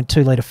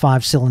 3.2 litre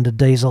 5-cylinder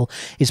diesel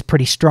is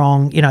pretty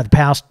strong. You know,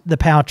 the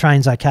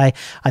powertrain's okay.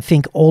 I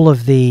think all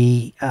of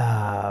the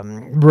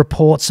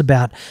reports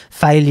about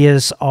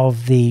failures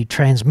of the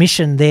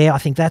transmission there, I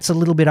think that's a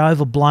little bit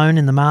overblown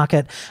in the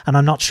market, and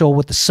I'm not sure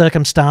what the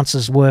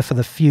circumstances were for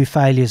the few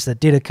failures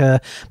that did occur,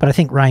 but I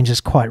think range is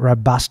quite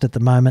robust at the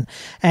moment.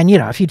 And, you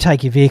know, if you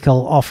take your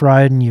vehicle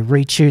off-road and you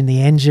retune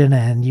the engine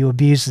and you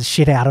abuse the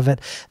shit out of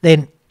it,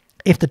 then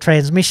if the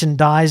transmission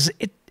dies,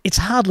 it's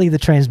hardly the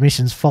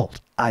transmission's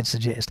fault, I'd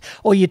suggest.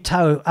 Or you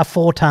tow a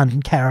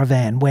 4-ton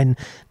caravan when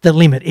the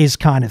limit is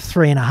kind of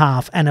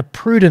 3.5, and a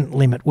prudent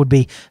limit would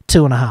be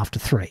 2.5 to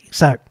 3.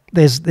 So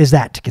there's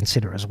that to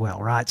consider as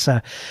well, right? So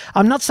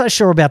I'm not so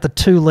sure about the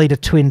 2-litre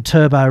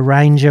twin-turbo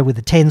Ranger with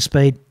the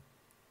 10-speed.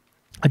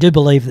 I do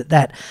believe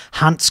that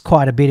hunts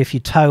quite a bit if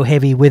you tow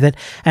heavy with it.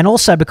 And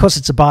also because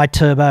it's a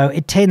bi-turbo,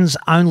 it tends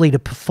only to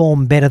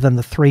perform better than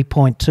the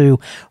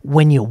 3.2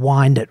 when you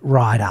wind it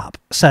right up.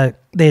 So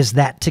there's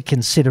that to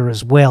consider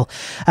as well.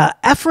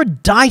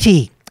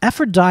 Aphrodite.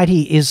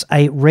 Aphrodite is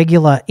a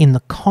regular in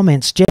the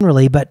comments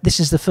generally, but this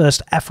is the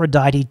first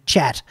Aphrodite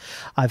chat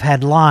I've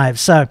had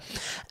live. So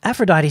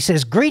Aphrodite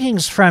says,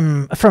 greetings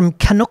from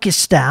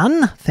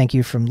Kanukistan. Thank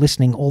you for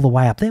listening all the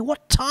way up there.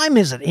 What time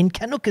is it in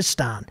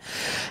Kanukistan?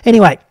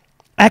 Anyway,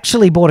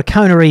 actually bought a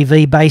Kona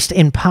EV based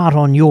in part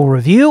on your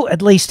review.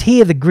 At least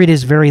here the grid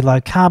is very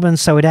low carbon,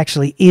 so it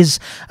actually is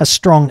a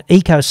strong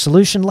eco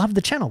solution. Love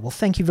the channel. Well,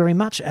 thank you very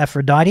much,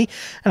 Aphrodite.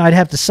 And I'd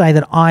have to say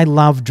that I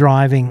love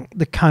driving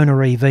the Kona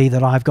EV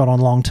that I've got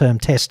on long-term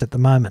test at the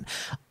moment.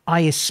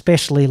 I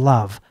especially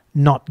love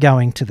not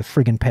going to the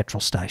friggin' petrol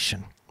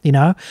station, you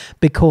know,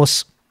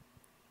 because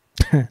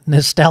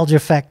nostalgia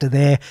factor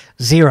there,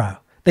 0.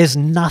 There's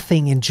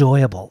nothing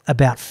enjoyable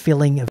about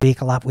filling a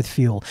vehicle up with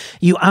fuel.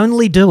 You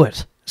only do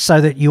it so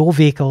that your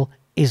vehicle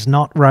is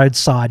not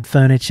roadside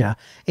furniture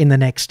in the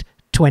next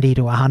 20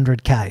 to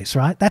 100 Ks,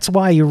 right? That's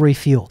why you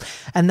refuel.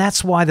 And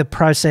that's why the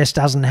process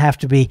doesn't have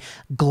to be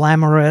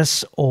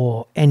glamorous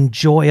or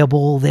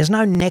enjoyable. There's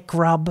no neck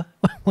rub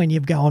when you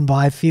go and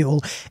buy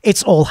fuel.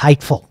 It's all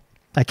hateful,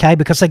 okay?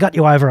 Because they got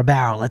you over a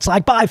barrel. It's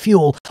like buy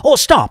fuel or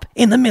stop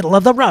in the middle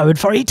of the road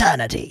for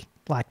eternity.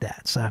 Like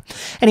that. So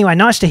anyway,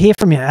 nice to hear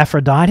from you,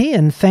 Aphrodite,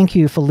 and thank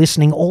you for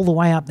listening all the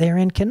way up there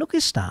in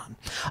Kanukistan.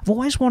 I've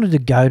always wanted to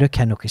go to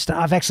Kanukistan.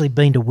 I've actually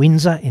been to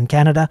Windsor in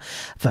Canada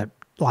for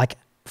like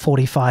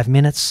 45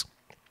 minutes.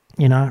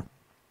 You know,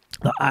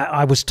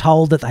 I was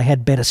told that they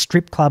had better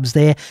strip clubs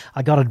there.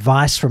 I got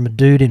advice from a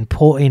dude in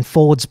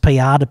Ford's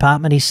PR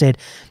department. He said,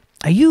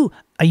 are you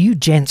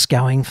gents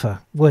going for,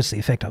 where's the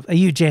effect of, are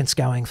you gents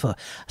going for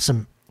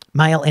some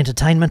male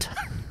entertainment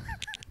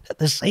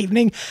this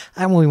evening?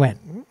 And we went,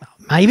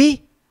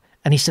 maybe.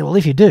 And he said, well,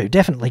 if you do,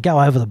 definitely go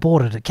over the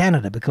border to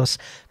Canada, because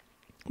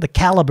the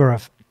calibre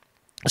of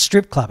a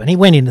strip club, and he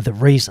went into the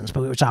reasons,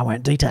 but which I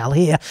won't detail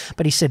here,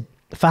 but he said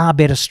far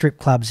better strip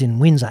clubs in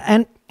Windsor.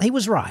 And he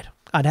was right,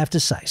 I'd have to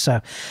say.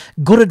 So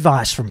good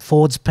advice from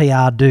Ford's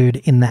PR dude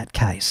in that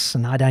case.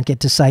 And I don't get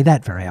to say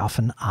that very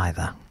often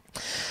either.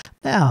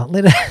 Now,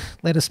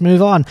 let us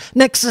move on.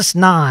 Nexus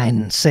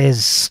 9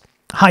 says,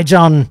 hi,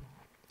 John.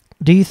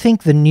 Do you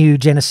think the new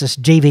Genesis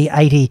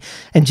GV80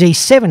 and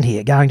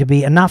G70 are going to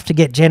be enough to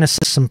get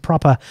Genesis some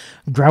proper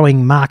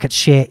growing market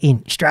share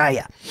in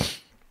Australia?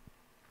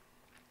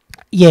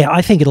 Yeah,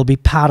 I think it'll be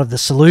part of the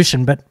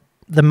solution, but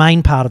the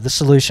main part of the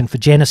solution for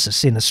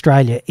Genesis in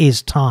Australia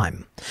is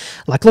time.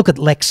 Like, look at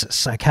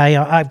Lexus, okay?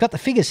 I've got the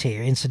figures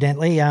here,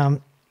 incidentally. I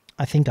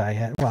think I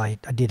had, well, I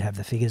did have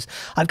the figures.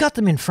 I've got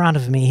them in front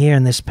of me here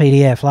in this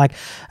PDF. Like,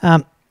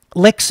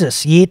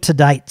 Lexus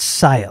year-to-date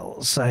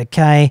sales,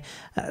 okay,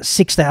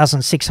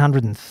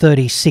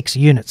 6,636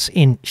 units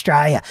in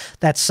Australia.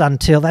 That's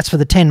for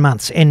the 10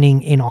 months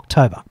ending in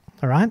October,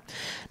 all right?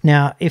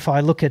 Now, if I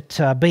look at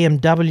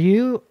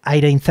BMW,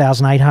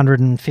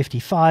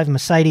 18,855,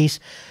 Mercedes,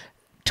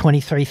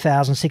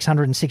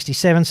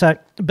 23,667. So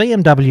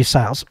BMW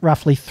sales,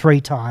 roughly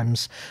 3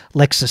 times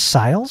Lexus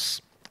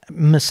sales.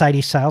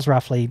 Mercedes sales,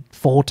 roughly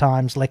 4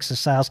 times Lexus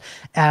sales.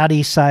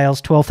 Audi sales,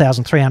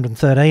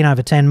 12,313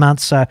 over 10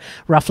 months, so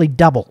roughly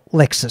double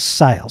Lexus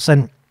sales.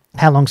 And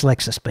how long's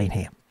Lexus been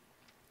here?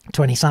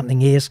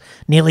 20-something years,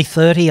 nearly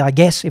 30, I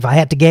guess, if I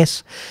had to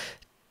guess.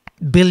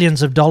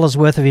 Billions of dollars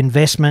worth of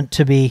investment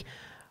to be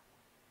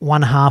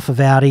 1/2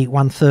 of Audi,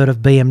 1/3 of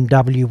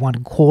BMW,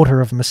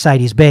 1/4 of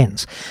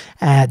Mercedes-Benz.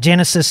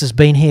 Genesis has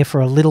been here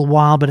for a little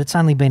while, but it's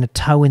only been a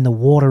toe in the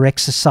water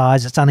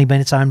exercise. It's only been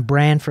its own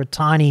brand for a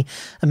tiny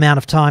amount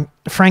of time.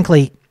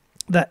 Frankly,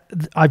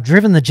 I've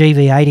driven the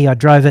GV80. I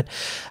drove it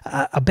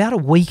about a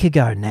week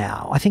ago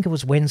now. I think it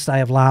was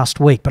Wednesday of last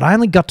week, but I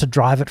only got to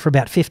drive it for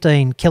about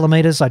 15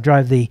 kilometres. I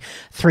drove the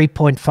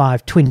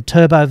 3.5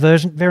 twin-turbo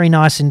version. Very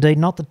nice indeed.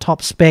 Not the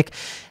top spec.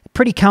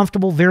 Pretty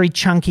comfortable, very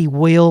chunky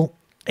wheel.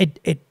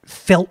 It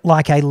felt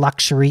like a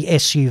luxury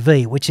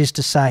SUV, which is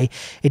to say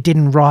it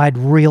didn't ride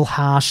real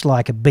harsh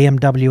like a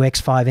BMW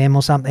X5M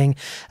or something.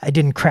 It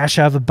didn't crash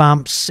over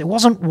bumps. It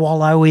wasn't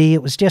wallowy.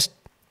 It was just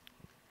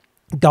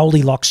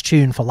Goldilocks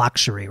tune for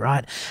luxury,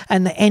 right?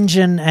 And the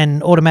engine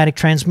and automatic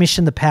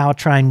transmission, the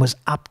powertrain was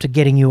up to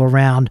getting you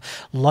around,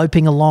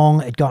 loping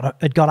along. It got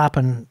up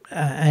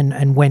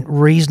and went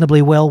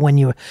reasonably well when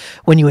you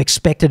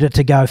expected it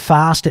to go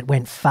fast. It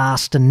went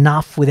fast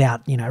enough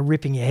without, you know,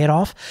 ripping your head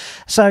off.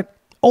 So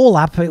all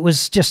up, it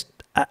was just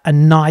a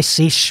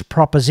nice-ish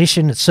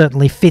proposition. It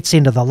certainly fits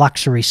into the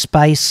luxury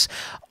space.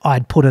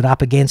 I'd put it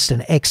up against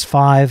an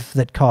X5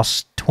 that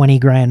costs 20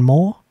 grand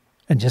more,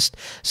 and just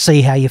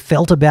see how you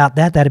felt about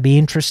that. That'd be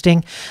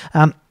interesting.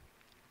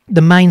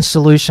 The main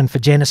solution for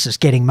Genesis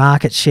getting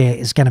market share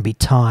is going to be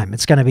time.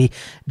 It's going to be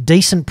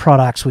decent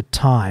products with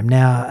time.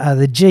 Now,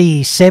 the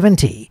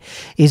G70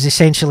 is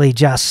essentially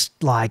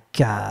just like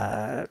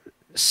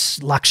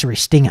luxury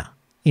Stinger.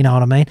 You know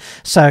what I mean?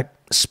 So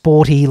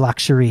sporty,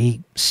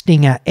 luxury,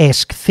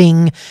 Stinger-esque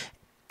thing.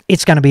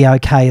 It's going to be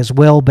okay as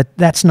well, but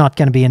that's not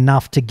going to be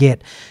enough to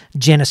get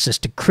Genesis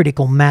to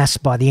critical mass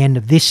by the end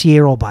of this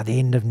year or by the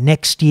end of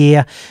next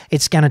year.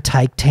 It's going to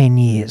take 10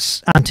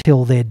 years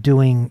until they're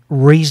doing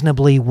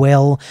reasonably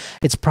well.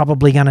 It's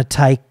probably going to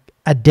take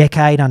a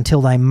decade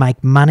until they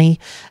make money,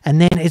 and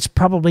then it's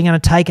probably going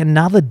to take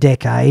another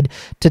decade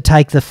to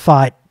take the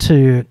fight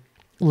to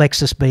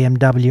Lexus,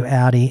 BMW,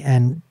 Audi,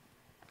 and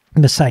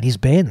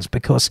Mercedes-Benz,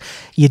 because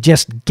you're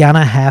just going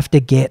to have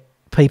to get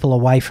people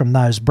away from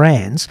those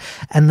brands,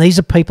 and these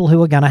are people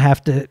who are going to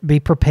have to be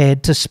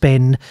prepared to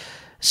spend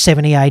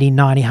 $70, $80,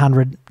 $90,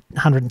 $100,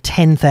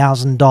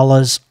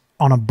 $110,000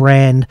 on a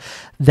brand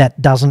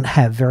that doesn't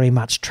have very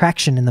much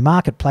traction in the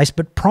marketplace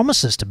but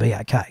promises to be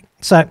okay.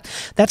 So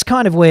that's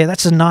kind of where,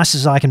 that's as nice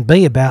as I can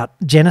be about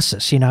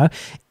Genesis. You know,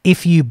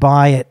 if you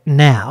buy it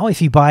now,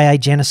 if you buy a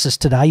Genesis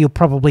today, you'll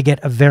probably get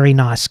a very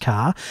nice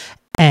car,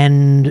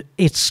 and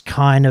it's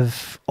kind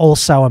of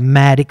also a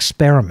mad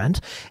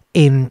experiment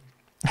in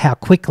how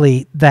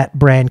quickly that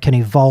brand can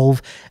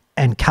evolve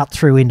and cut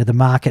through into the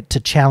market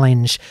to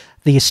challenge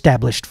the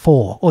established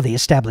 4 or the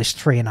established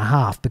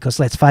 3.5, because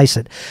let's face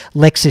it,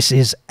 Lexus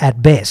is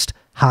at best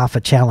half a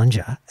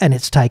challenger, and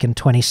it's taken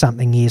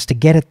 20-something years to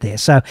get it there.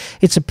 So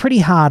it's a pretty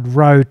hard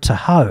road to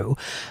hoe,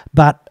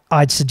 but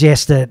I'd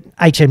suggest that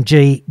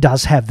HMG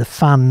does have the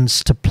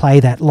funds to play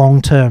that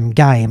long-term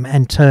game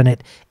and turn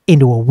it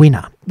into a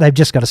winner. They've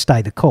just got to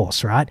stay the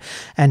course, right?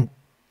 And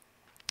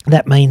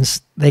that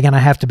means they're going to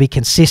have to be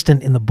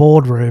consistent in the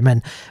boardroom.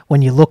 And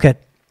when you look at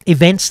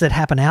events that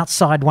happen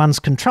outside one's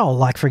control,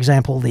 like, for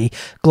example, the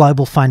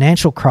global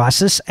financial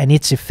crisis and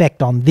its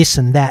effect on this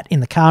and that in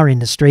the car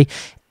industry,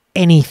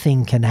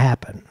 anything can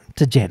happen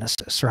to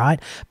Genesis,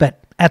 right? But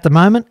at the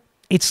moment,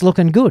 it's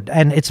looking good,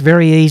 and it's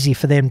very easy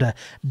for them to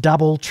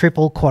double,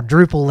 triple,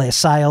 quadruple their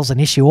sales and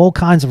issue all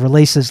kinds of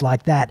releases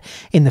like that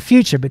in the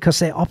future, because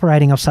they're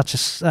operating off such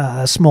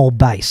a small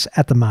base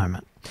at the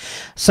moment.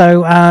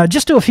 So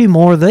just do a few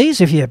more of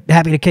these if you're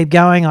happy to keep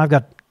going. I've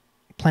got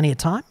plenty of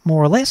time,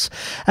 more or less.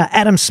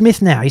 Adam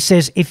Smith now, he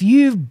says, if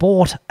you've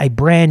bought a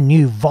brand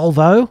new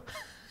Volvo,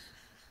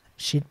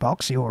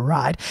 shitbox, you're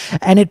right,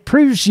 and it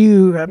proves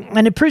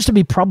to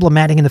be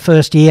problematic in the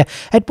first year,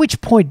 at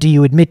which point do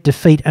you admit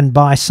defeat and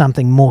buy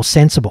something more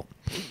sensible?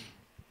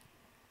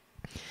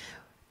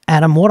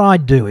 Adam, what I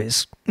do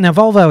is, now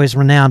Volvo is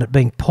renowned at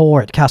being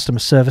poor at customer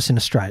service in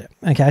Australia.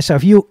 Okay, so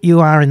if you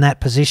are in that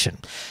position,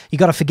 you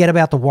got to forget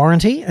about the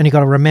warranty, and you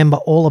got to remember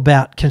all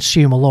about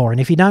consumer law. And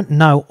if you don't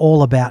know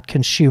all about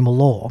consumer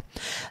law,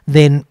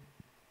 then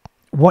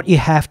what you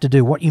have to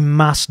do, what you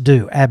must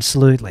do,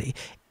 absolutely,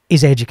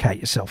 is educate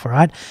yourself, all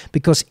right?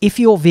 Because if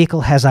your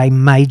vehicle has a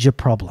major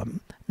problem,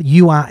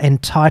 you are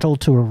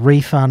entitled to a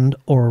refund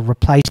or a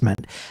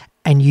replacement,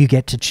 and you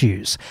get to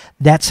choose.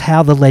 That's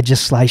how the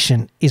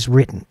legislation is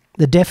written.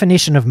 The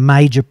definition of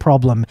major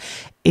problem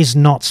is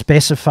not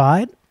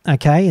specified,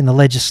 okay, in the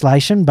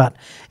legislation, but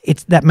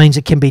that means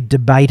it can be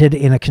debated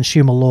in a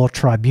consumer law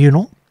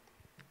tribunal,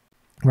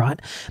 right?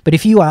 But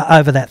if you are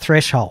over that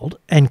threshold,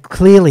 and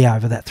clearly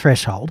over that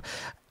threshold,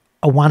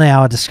 a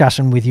 1-hour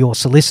discussion with your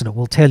solicitor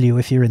will tell you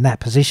if you're in that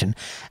position.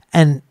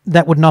 And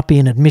that would not be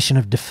an admission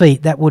of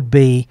defeat. That would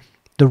be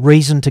the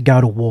reason to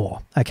go to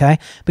war, okay?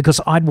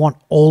 Because I'd want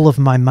all of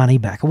my money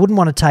back. I wouldn't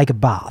want to take a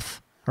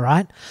bath, all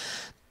right?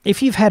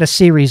 If you've had a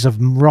series of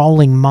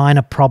rolling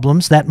minor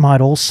problems, that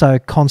might also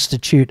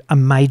constitute a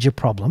major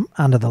problem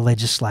under the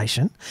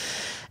legislation,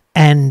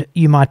 and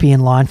you might be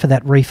in line for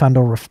that refund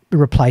or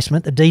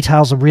replacement. The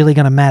details are really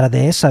going to matter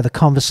there, so the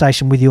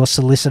conversation with your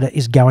solicitor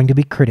is going to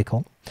be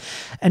critical.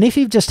 And if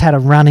you've just had a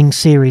running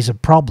series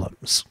of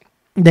problems,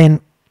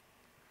 then,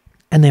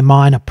 and they're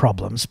minor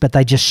problems, but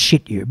they just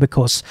shit you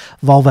because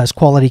Volvo's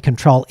quality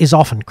control is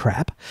often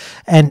crap.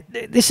 And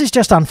this is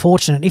just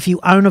unfortunate. If you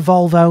own a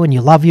Volvo and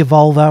you love your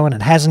Volvo and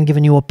it hasn't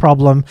given you a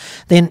problem,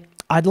 then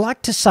I'd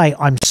like to say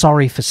I'm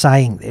sorry for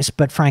saying this,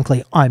 but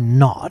frankly, I'm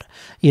not.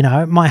 You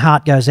know, my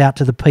heart goes out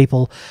to the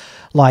people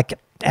like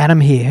Adam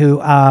here who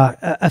are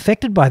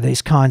affected by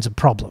these kinds of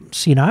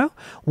problems. You know,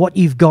 what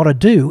you've got to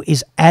do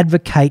is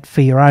advocate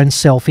for your own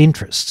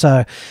self-interest.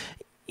 So,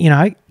 You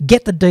know,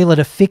 get the dealer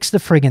to fix the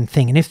friggin'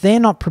 thing. And if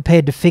they're not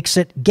prepared to fix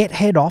it, get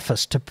head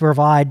office to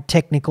provide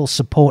technical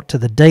support to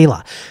the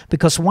dealer.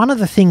 Because one of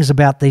the things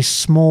about these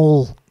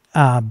small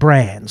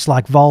brands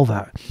like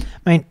Volvo,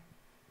 I mean,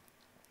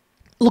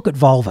 look at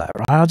Volvo,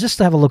 right? I'll just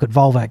have a look at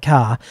Volvo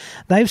car.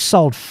 They've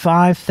sold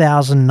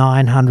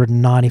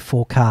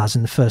 5,994 cars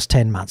in the first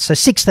 10 months, so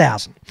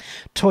 6,000.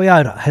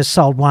 Toyota has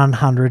sold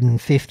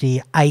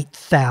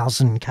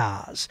 158,000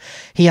 cars.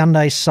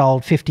 Hyundai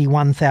sold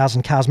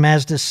 51,000 cars.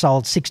 Mazda's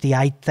sold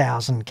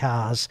 68,000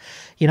 cars.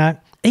 You know,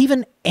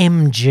 even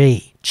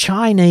MG,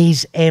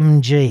 Chinese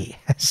MG,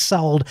 has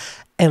sold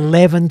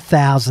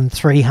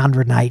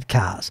 11,308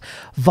 cars.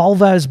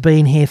 Volvo's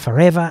been here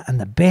forever,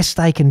 and the best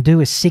they can do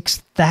is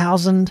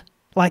 6,000.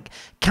 Like,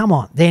 come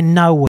on, they're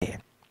nowhere.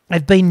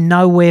 They've been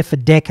nowhere for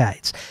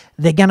decades.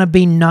 They're going to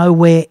be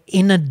nowhere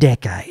in a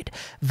decade.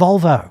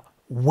 Volvo,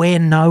 we're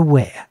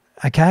nowhere,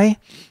 okay?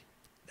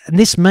 And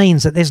this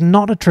means that there's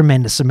not a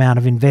tremendous amount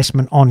of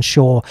investment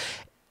onshore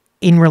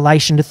in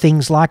relation to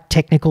things like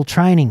technical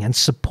training and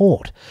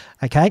support,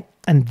 okay?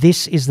 And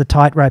this is the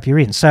tightrope you're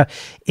in. So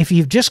if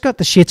you've just got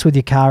the shits with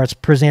your car, it's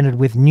presented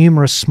with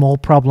numerous small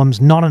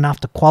problems, not enough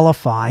to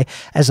qualify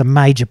as a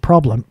major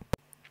problem,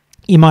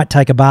 you might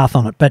take a bath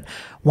on it. But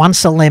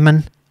once a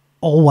lemon,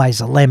 always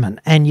a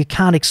lemon. And you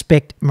can't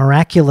expect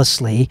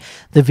miraculously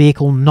the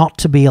vehicle not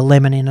to be a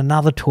lemon in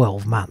another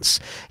 12 months.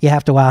 You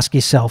have to ask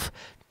yourself,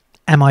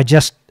 am I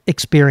just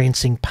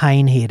experiencing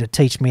pain here to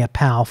teach me a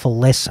powerful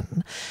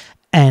lesson?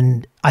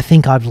 And I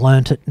think I've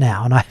learnt it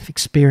now, and I've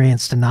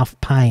experienced enough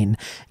pain.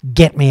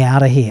 Get me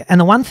out of here. And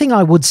the one thing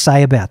I would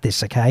say about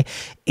this, okay,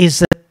 is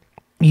that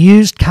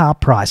used car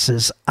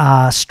prices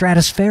are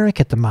stratospheric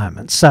at the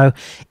moment. So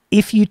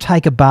if you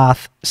take a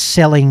bath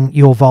selling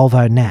your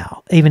Volvo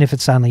now, even if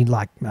it's only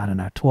like, I don't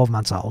know, 12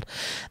 months old,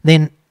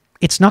 then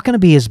it's not going to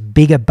be as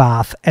big a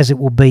bath as it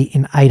will be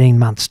in 18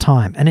 months'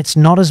 time. And it's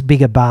not as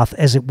big a bath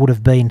as it would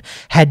have been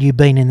had you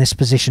been in this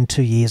position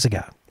 2 years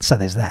ago. So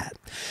there's that.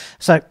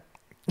 So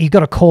you've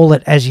got to call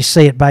it as you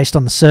see it based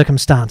on the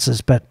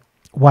circumstances, but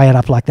weigh it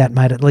up like that,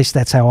 mate. At least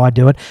that's how I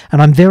do it. And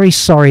I'm very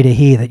sorry to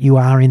hear that you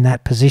are in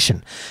that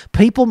position.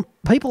 People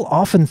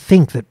often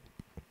think that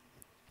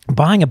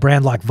buying a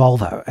brand like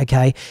Volvo,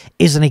 okay,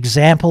 is an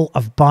example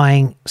of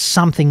buying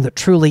something that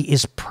truly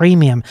is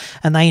premium,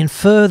 and they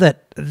infer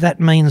that that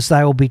means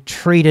they will be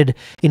treated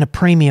in a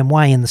premium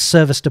way in the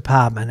service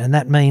department, and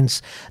that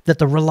means that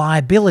the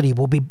reliability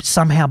will be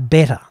somehow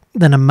better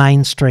than a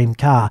mainstream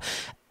car.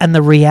 And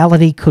the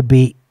reality could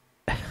be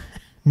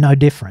no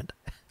different,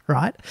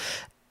 right?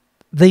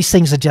 These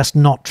things are just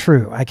not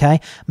true,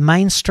 okay?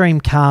 Mainstream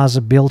cars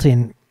are built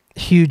in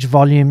huge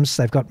volumes.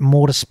 They've got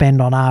more to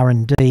spend on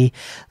R&D.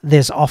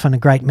 There's often a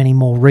great many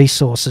more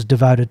resources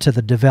devoted to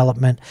the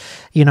development,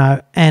 you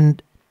know,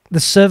 and the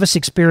service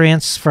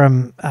experience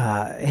from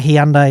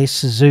Hyundai,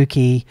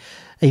 Suzuki,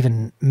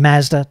 even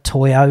Mazda,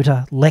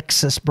 Toyota,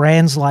 Lexus,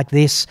 brands like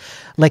this.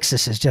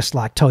 Lexus is just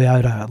like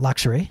Toyota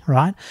luxury,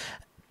 right?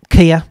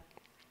 Kia.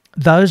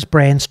 Those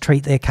brands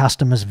treat their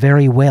customers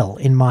very well,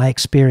 in my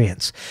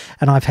experience.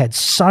 And I've had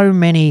so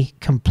many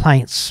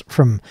complaints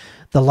from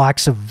the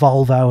likes of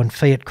Volvo and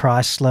Fiat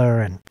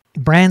Chrysler and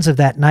brands of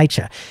that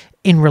nature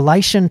in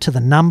relation to the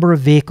number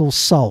of vehicles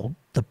sold.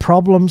 The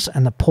problems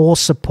and the poor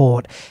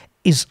support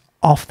is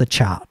off the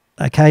chart.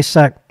 Okay,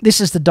 so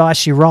this is the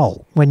dice you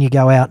roll when you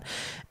go out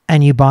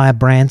and you buy a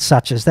brand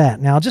such as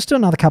that. Now, I'll just do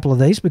another couple of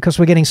these because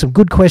we're getting some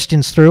good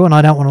questions through and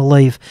I don't want to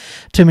leave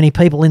too many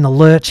people in the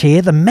lurch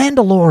here. The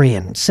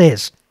Mandalorian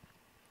says,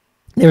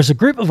 there is a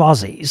group of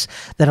Aussies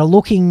that are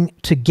looking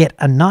to get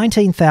a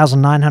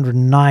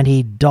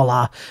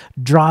 $19,990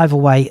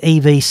 drive-away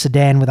EV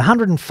sedan with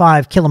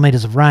 105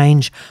 kilometres of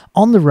range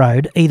on the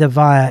road, either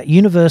via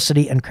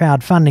university and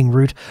crowdfunding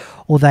route,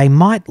 or they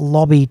might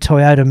lobby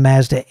Toyota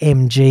Mazda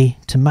MG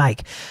to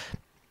make.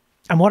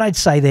 And what I'd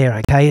say there,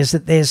 okay, is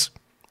that there's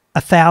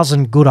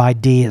 1,000 good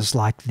ideas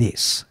like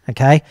this,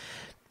 okay?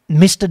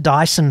 Mr.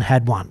 Dyson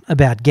had one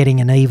about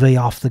getting an EV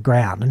off the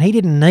ground, and he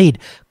didn't need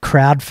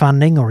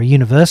crowdfunding or a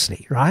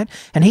university, right?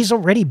 And he's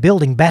already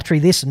building battery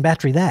this and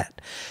battery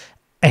that,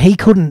 and he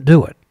couldn't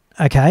do it,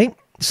 okay?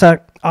 So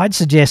I'd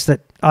suggest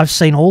that I've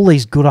seen all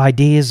these good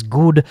ideas,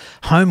 good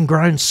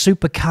homegrown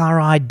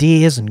supercar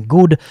ideas and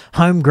good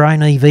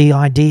homegrown EV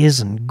ideas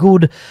and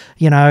good,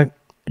 you know,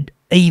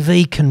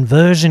 EV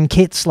conversion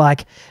kits.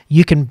 Like,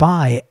 you can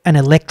buy an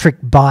electric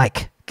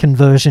bike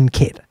conversion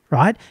kit,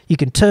 right? You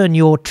can turn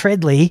your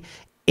Treadly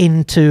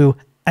into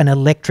an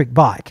electric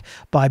bike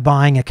by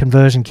buying a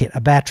conversion kit,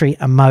 a battery,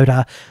 a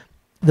motor,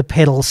 the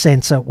pedal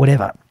sensor,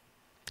 whatever,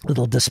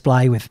 little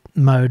display with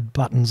mode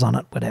buttons on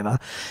it, whatever.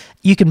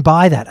 You can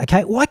buy that,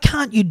 okay? Why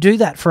can't you do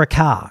that for a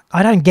car?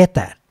 I don't get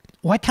that.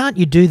 Why can't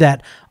you do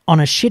that on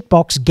a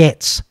shitbox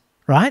gets,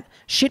 right?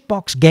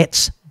 Shitbox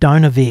gets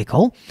donor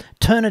vehicle,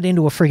 turn it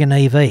into a friggin'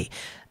 EV.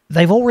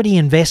 They've already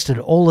invested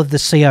all of the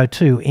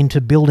CO2 into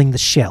building the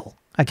shell,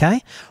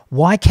 okay?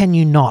 Why can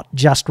you not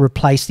just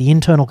replace the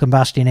internal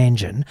combustion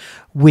engine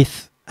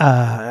with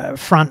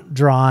front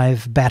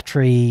drive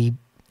battery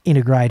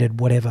integrated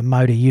whatever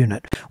motor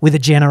unit with a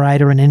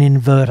generator and an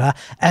inverter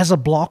as a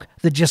block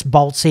that just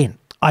bolts in.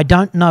 I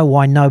don't know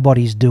why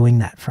nobody's doing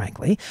that,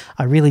 frankly.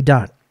 I really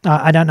don't.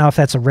 I don't know if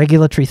that's a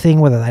regulatory thing,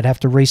 whether they'd have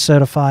to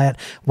recertify it,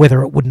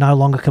 whether it would no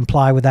longer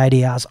comply with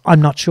ADRs.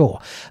 I'm not sure.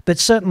 But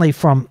certainly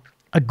from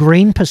a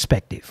green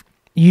perspective,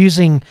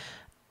 using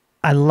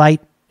a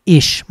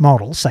late-ish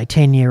model, say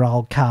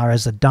 10-year-old car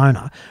as a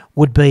donor,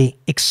 would be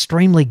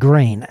extremely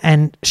green,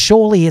 and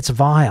surely it's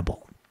viable.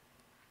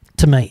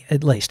 To me,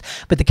 at least.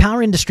 But the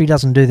car industry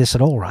doesn't do this at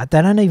all, right?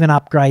 They don't even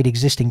upgrade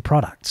existing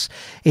products.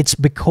 It's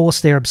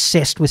because they're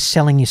obsessed with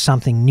selling you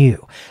something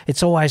new.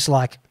 It's always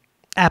like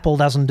Apple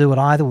doesn't do it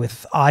either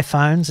with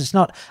iPhones. It's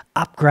not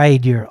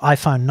upgrade your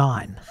iPhone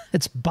 9.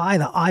 It's buy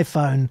the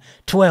iPhone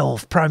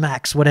 12 Pro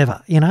Max,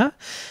 whatever, you know?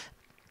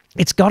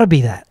 It's got to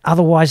be that.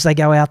 Otherwise, they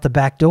go out the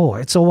back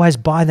door. It's always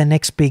buy the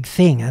next big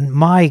thing. And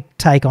my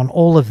take on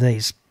all of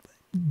these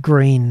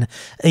green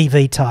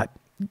EV type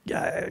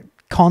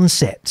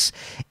concepts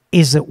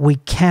is that we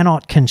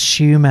cannot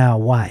consume our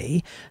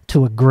way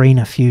to a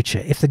greener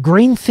future. If the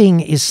green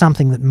thing is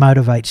something that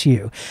motivates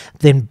you,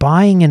 then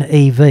buying an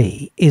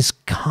EV is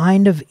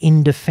kind of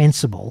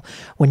indefensible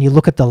when you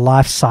look at the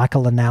life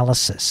cycle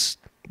analysis.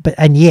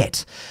 And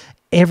yet,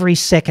 every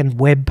second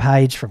web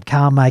page from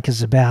car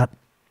makers about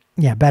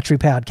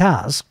battery-powered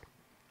cars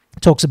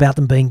talks about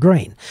them being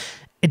green.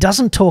 It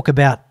doesn't talk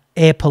about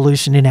air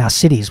pollution in our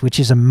cities, which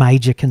is a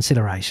major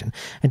consideration.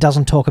 It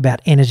doesn't talk about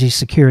energy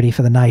security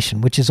for the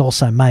nation, which is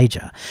also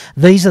major.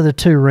 These are the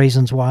two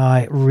reasons why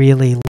I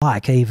really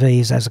like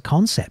EVs as a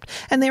concept.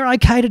 And they're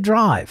okay to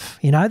drive,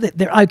 you know,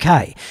 they're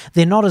okay.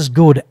 They're not as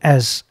good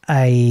as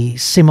a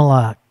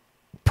similar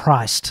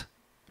priced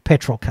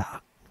petrol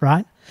car,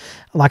 right?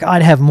 Like,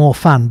 I'd have more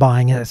fun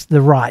buying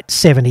the right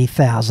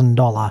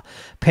 $70,000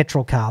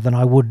 petrol car than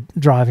I would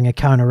driving a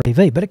Kona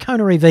EV. But a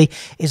Kona EV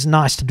is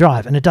nice to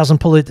drive, and it doesn't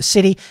pollute the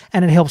city,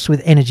 and it helps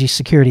with energy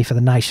security for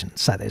the nation.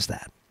 So there's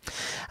that.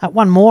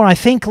 One more, I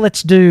think.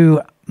 Let's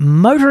do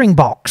Motoring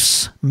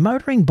Box.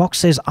 Motoring Box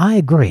says, I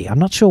agree. I'm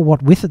not sure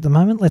what with at the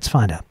moment. Let's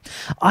find out.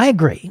 I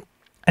agree.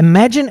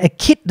 Imagine a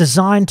kit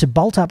designed to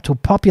bolt up to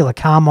popular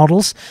car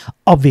models.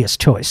 Obvious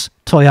choice,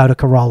 Toyota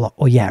Corolla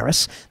or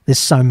Yaris. There's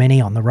so many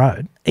on the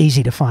road.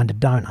 Easy to find a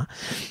donor.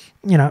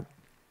 You know,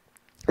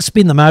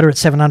 spin the motor at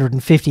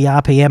 750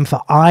 RPM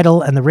for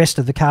idle, and the rest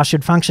of the car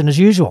should function as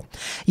usual.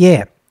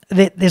 Yeah,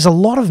 there's a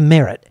lot of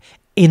merit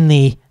in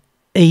the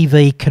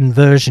EV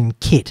conversion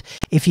kit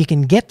if you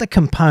can get the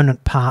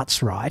component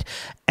parts right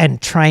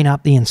and train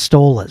up the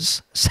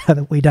installers so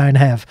that we don't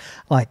have,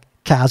 like,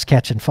 cars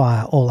catching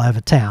fire all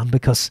over town,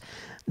 because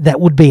that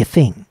would be a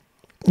thing.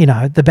 You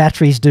know, the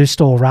batteries do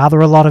store rather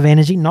a lot of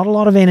energy, not a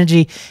lot of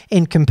energy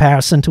in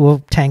comparison to a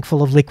tank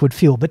full of liquid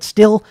fuel, but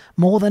still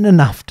more than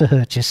enough to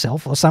hurt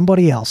yourself or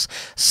somebody else.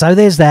 So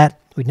there's that.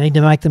 We need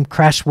to make them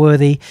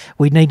crash-worthy.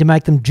 We need to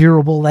make them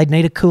durable. They'd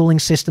need a cooling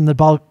system that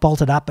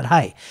bolted up. But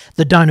hey,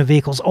 the donor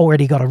vehicle's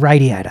already got a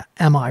radiator.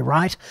 Am I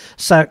right?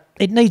 So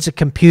it needs a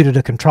computer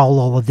to control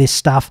all of this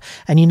stuff,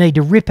 and you need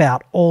to rip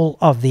out all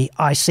of the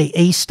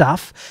ICE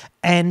stuff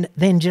and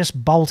then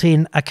just bolt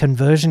in a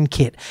conversion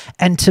kit.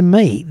 And to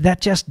me, that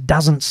just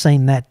doesn't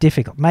seem that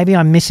difficult. Maybe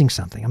I'm missing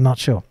something. I'm not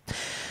sure.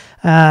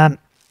 ATX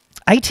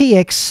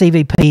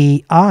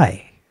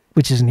CVPI,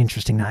 which is an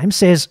interesting name,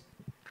 says,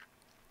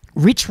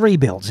 Rich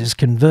Rebuilds is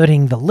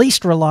converting the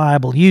least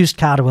reliable used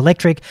car to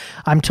electric.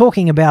 I'm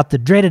talking about the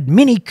dreaded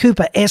Mini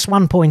Cooper S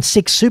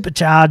 1.6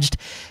 supercharged.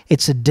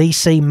 It's a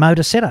DC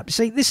motor setup.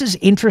 See, this is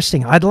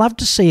interesting. I'd love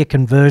to see a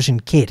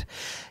conversion kit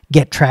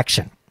get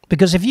traction,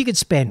 because if you could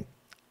spend,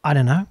 I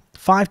don't know,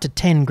 5 to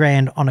 10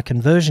 grand on a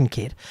conversion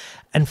kit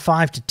and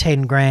 5 to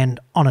 10 grand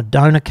on a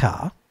donor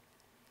car,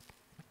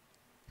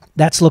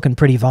 that's looking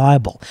pretty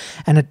viable.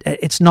 And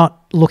it's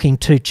not looking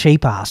too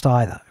cheap-assed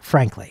either,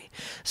 frankly.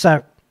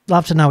 So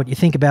love to know what you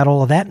think about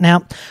all of that.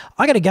 Now,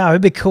 I got to go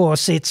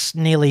because it's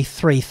nearly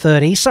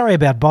 3:30. Sorry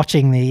about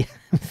botching the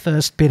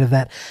first bit of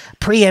that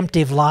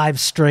preemptive live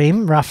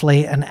stream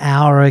roughly an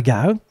hour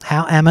ago.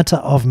 How amateur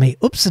of me.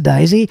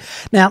 Oops-a-daisy.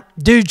 Now,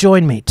 do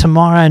join me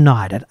tomorrow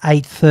night at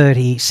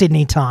 8:30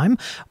 Sydney time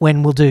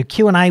when we'll do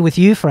Q&A with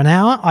you for an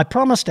hour. I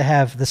promise to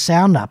have the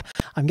sound up.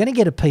 I'm going to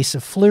get a piece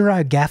of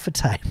fluoro gaffer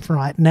tape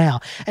right now,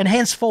 and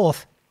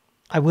henceforth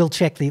I will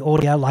check the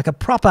audio like a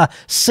proper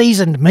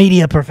seasoned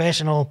media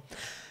professional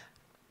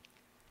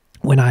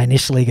when I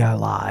initially go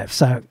live.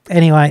 So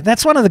anyway,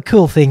 that's one of the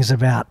cool things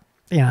about,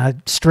 you know,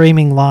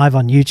 streaming live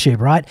on YouTube,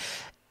 right?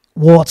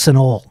 Warts and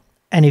all.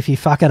 And if you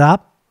fuck it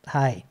up,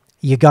 hey,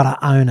 you got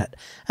to own it.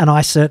 And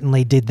I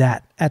certainly did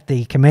that at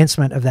the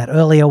commencement of that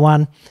earlier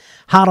one.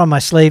 Heart on my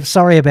sleeve.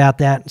 Sorry about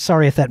that.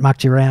 Sorry if that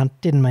mucked you around.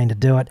 Didn't mean to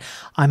do it.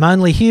 I'm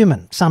only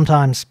human,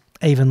 sometimes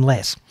even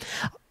less.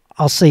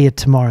 I'll see you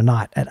tomorrow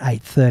night at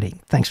 8:30.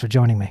 Thanks for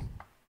joining me.